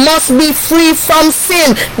 But you must be free from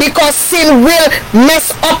sin, because sin will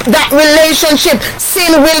mess up that relationship.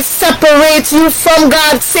 Sin will separate you from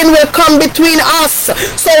God. Sin will come between us.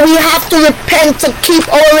 So we have to repent to keep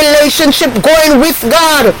our relationship going with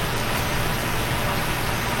God.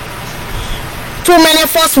 Too many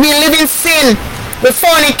of us, we live in sin. We're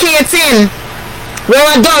fornicating. We're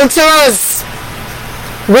adulterers.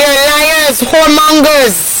 We're liars,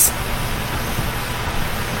 whoremongers.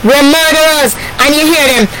 We're murderers. And you hear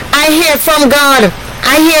them. I hear from God.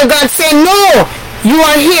 I hear God say, no, you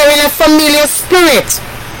are here in a familiar spirit.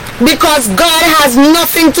 Because God has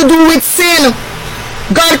nothing to do with sin.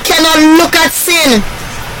 God cannot look at sin.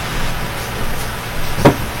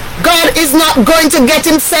 God is not going to get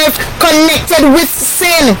himself connected with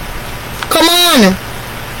sin. Come on.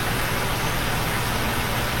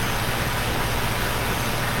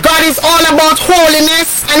 God is all about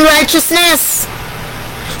holiness and righteousness.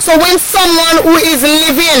 So when someone who is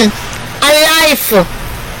living a life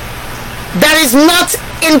that is not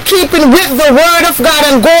in keeping with the word of God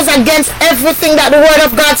and goes against everything that the word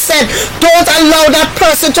of God said, don't allow that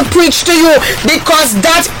person to preach to you, because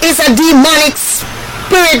that is a demonic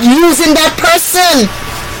spirit using that person.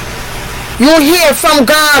 You hear from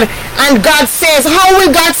God, and God says, how will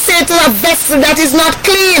God say to a vessel that is not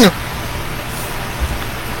clean?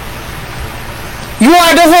 You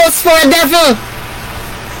are the host for a devil.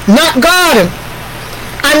 not God.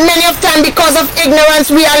 And many of time, because of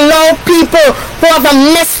ignorance, we allow people who have a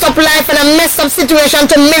messed up life and a messed up situation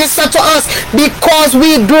to minister to us because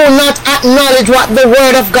we do not acknowledge what the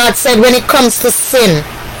Word of God said when it comes to sin.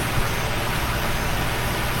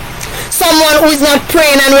 Someone who is not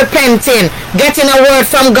praying and repenting, getting a word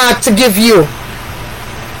from God to give you.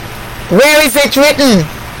 Where is it written?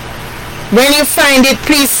 When you find it,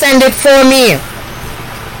 please send it for me.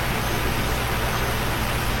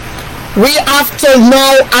 We have to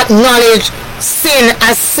now acknowledge sin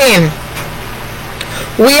as sin.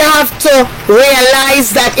 We have to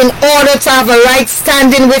realize that in order to have a right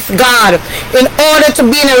standing with God, in order to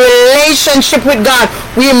be in a relationship with God,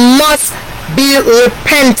 we must be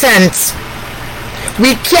repentant.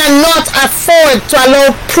 We cannot afford to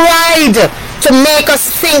allow pride to make us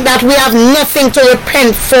think that we have nothing to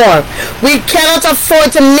repent for. We cannot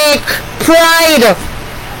afford to make pride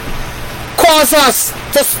cause us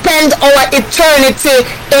to spend our eternity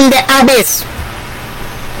in the abyss.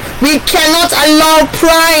 We cannot allow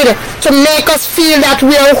pride to make us feel that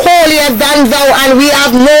we are holier than thou and we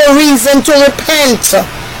have no reason to repent.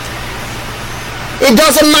 It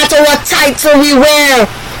doesn't matter what title we wear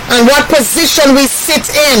and what position we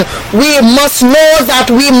sit in. We must know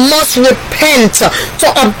that we must repent to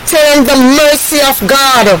obtain the mercy of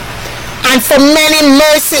God. And for many,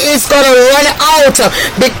 mercy is going to run out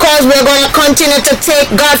because we're going to continue to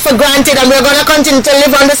take God for granted, and we're going to continue to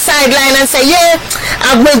live on the sideline and say, yeah,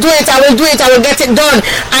 I will do it, I will get it done.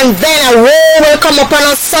 And then a woe will come upon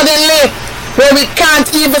us suddenly where we can't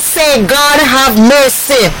even say, God have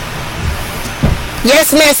mercy.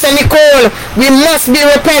 Yes, Mr. Nicole, we must be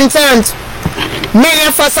repentant. Many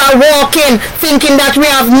of us are walking thinking that we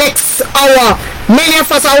have next hour. Many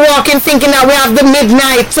of us are walking thinking that we have the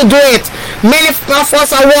midnight to do it. Many of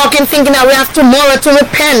us are walking thinking that we have tomorrow to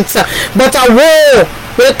repent. But a woe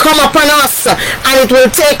will come upon us, and it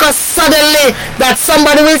will take us suddenly that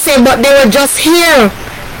somebody will say, but they were just here,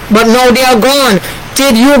 but now they are gone.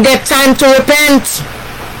 Did you get time to repent?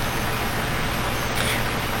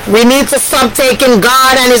 We need to stop taking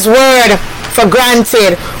God and His Word for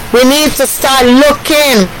granted. We need to start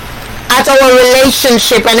looking at our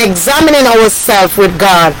relationship and examining ourselves with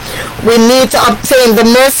God. We need to obtain the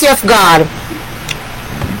mercy of God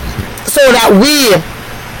so that we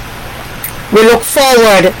look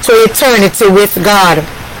forward to eternity with God.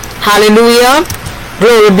 Hallelujah.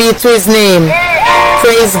 Glory be to His name.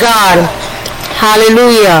 Praise God.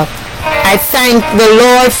 Hallelujah. I thank the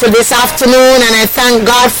Lord for this afternoon, and I thank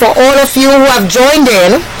God for all of you who have joined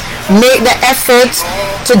in. Make the effort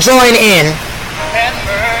to join in.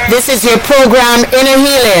 This is your program, Inner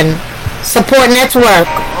Healing Support Network,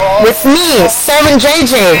 with me, Servant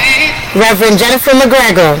JJ, Reverend Jennifer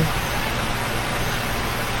McGregor,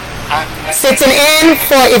 sitting in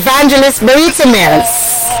for Evangelist Barita Mills.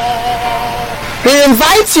 We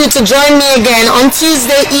invite you to join me again on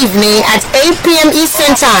Tuesday evening at 8 p.m.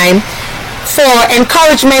 Eastern Time for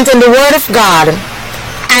encouragement in the Word of God,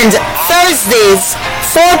 and Thursdays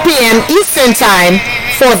 4 p.m. Eastern Time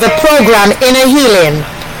for the program Inner Healing.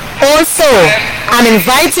 Also, I'm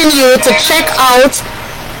inviting you to check out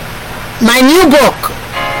my new book,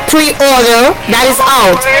 pre-order, that is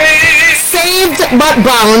out, Saved But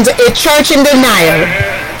Bound, A Church in Denial.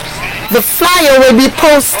 The flyer will be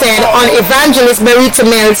posted on Evangelist Barita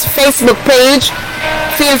Mills' Facebook page.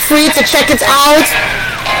 Feel free to check it out.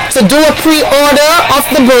 To do a pre-order of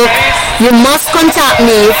the book, you must contact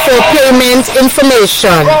me for payment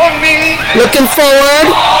information. Looking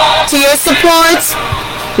forward to your support.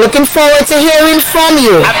 Looking forward to hearing from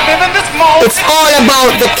you. It's all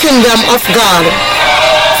about the kingdom of God.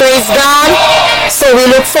 Praise God. So we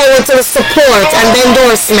look forward to the support and the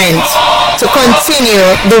endorsement to continue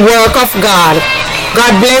the work of God.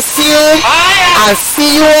 God bless you. I'll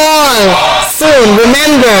see you all soon.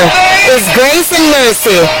 Remember, His grace and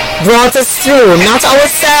mercy brought us through. Not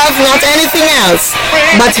ourselves, not anything else,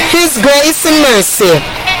 but His grace and mercy.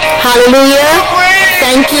 Hallelujah.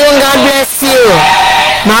 Thank you and God bless you.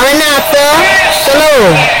 Maranatha.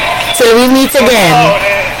 Shalom. Till we meet again.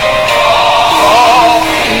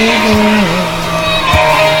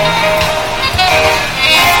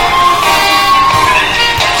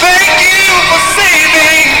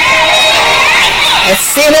 A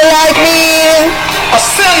sinner like me. A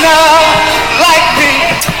sinner like me.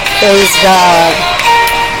 Praise God.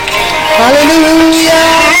 Hallelujah.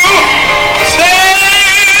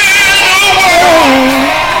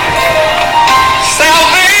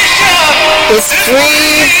 Salvation is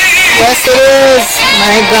free. Yes, it is.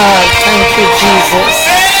 My God. Thank you, Jesus.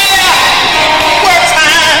 There were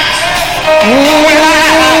times when I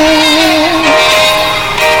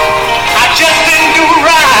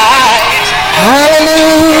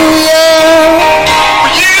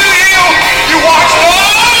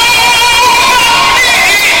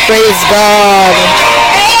Praise God.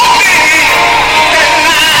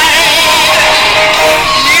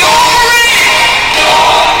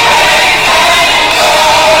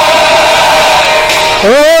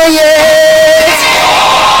 Oh yes.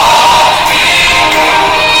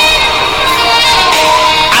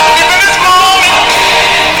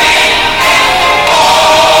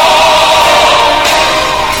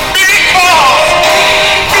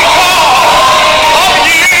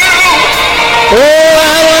 Oh, I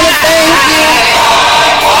want to thank you.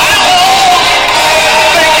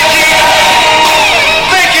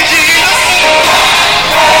 Thank you, Jesus.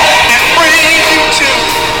 And praise you too.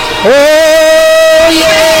 Oh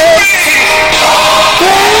yes.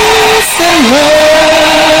 Grace and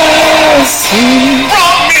mercy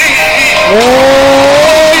brought me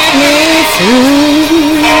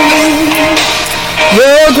through.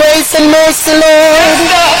 Your grace and mercy, Lord.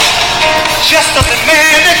 Just a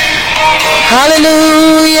demanded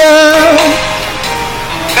Hallelujah.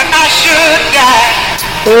 that I should die.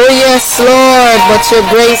 Oh yes, Lord, but your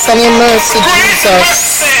grace and your mercy,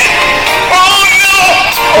 Jesus. Oh no.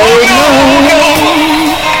 Oh no.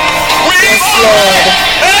 Yes, Lord.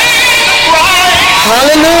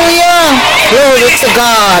 Hallelujah. Glory to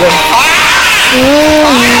God.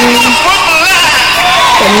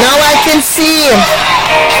 And now I can see.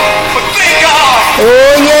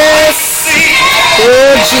 Oh yes.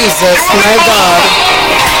 Oh Jesus, my God.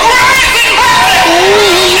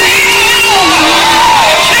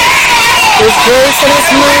 His grace and His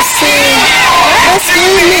mercy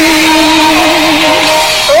rescue me.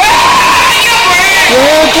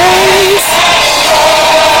 Your grace,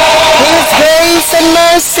 His grace and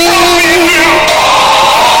mercy.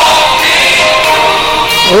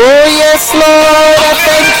 Oh yes, Lord, I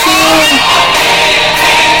thank you.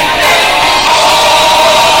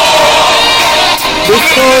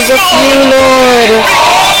 Because of you, Lord.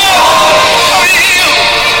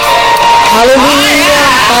 Hallelujah,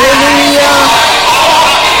 hallelujah.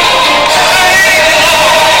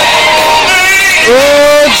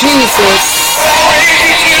 Oh Jesus.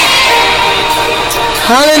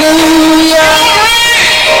 Hallelujah.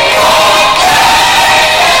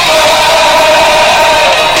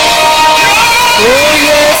 Oh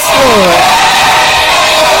yes, Lord.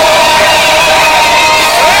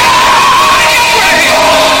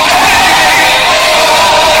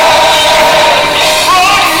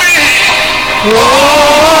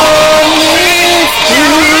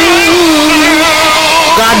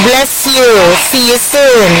 God bless you. See you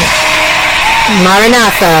soon.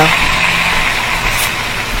 Maranatha.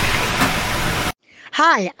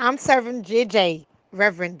 Hi, I'm Servant JJ,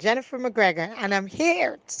 Reverend Jennifer McGregor, and I'm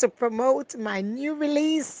here to promote my new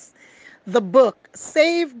release, the book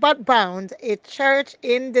Saved But Bound, A Church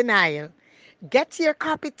in Denial. Get your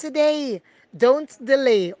copy today. Don't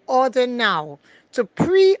delay. Order now. To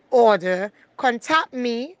pre-order, contact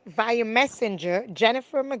me via Messenger,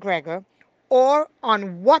 Jennifer McGregor, or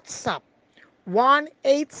on WhatsApp,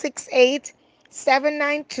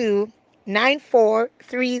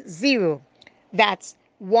 1-868-792-9430. That's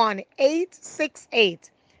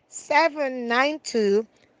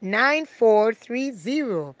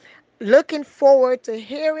 1-868-792-9430. Looking forward to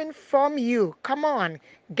hearing from you. Come on,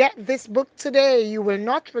 get this book today. You will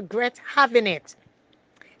not regret having it.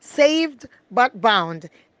 Saved but Bound,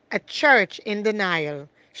 a church in denial.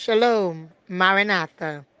 Shalom,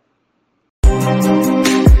 Maranatha.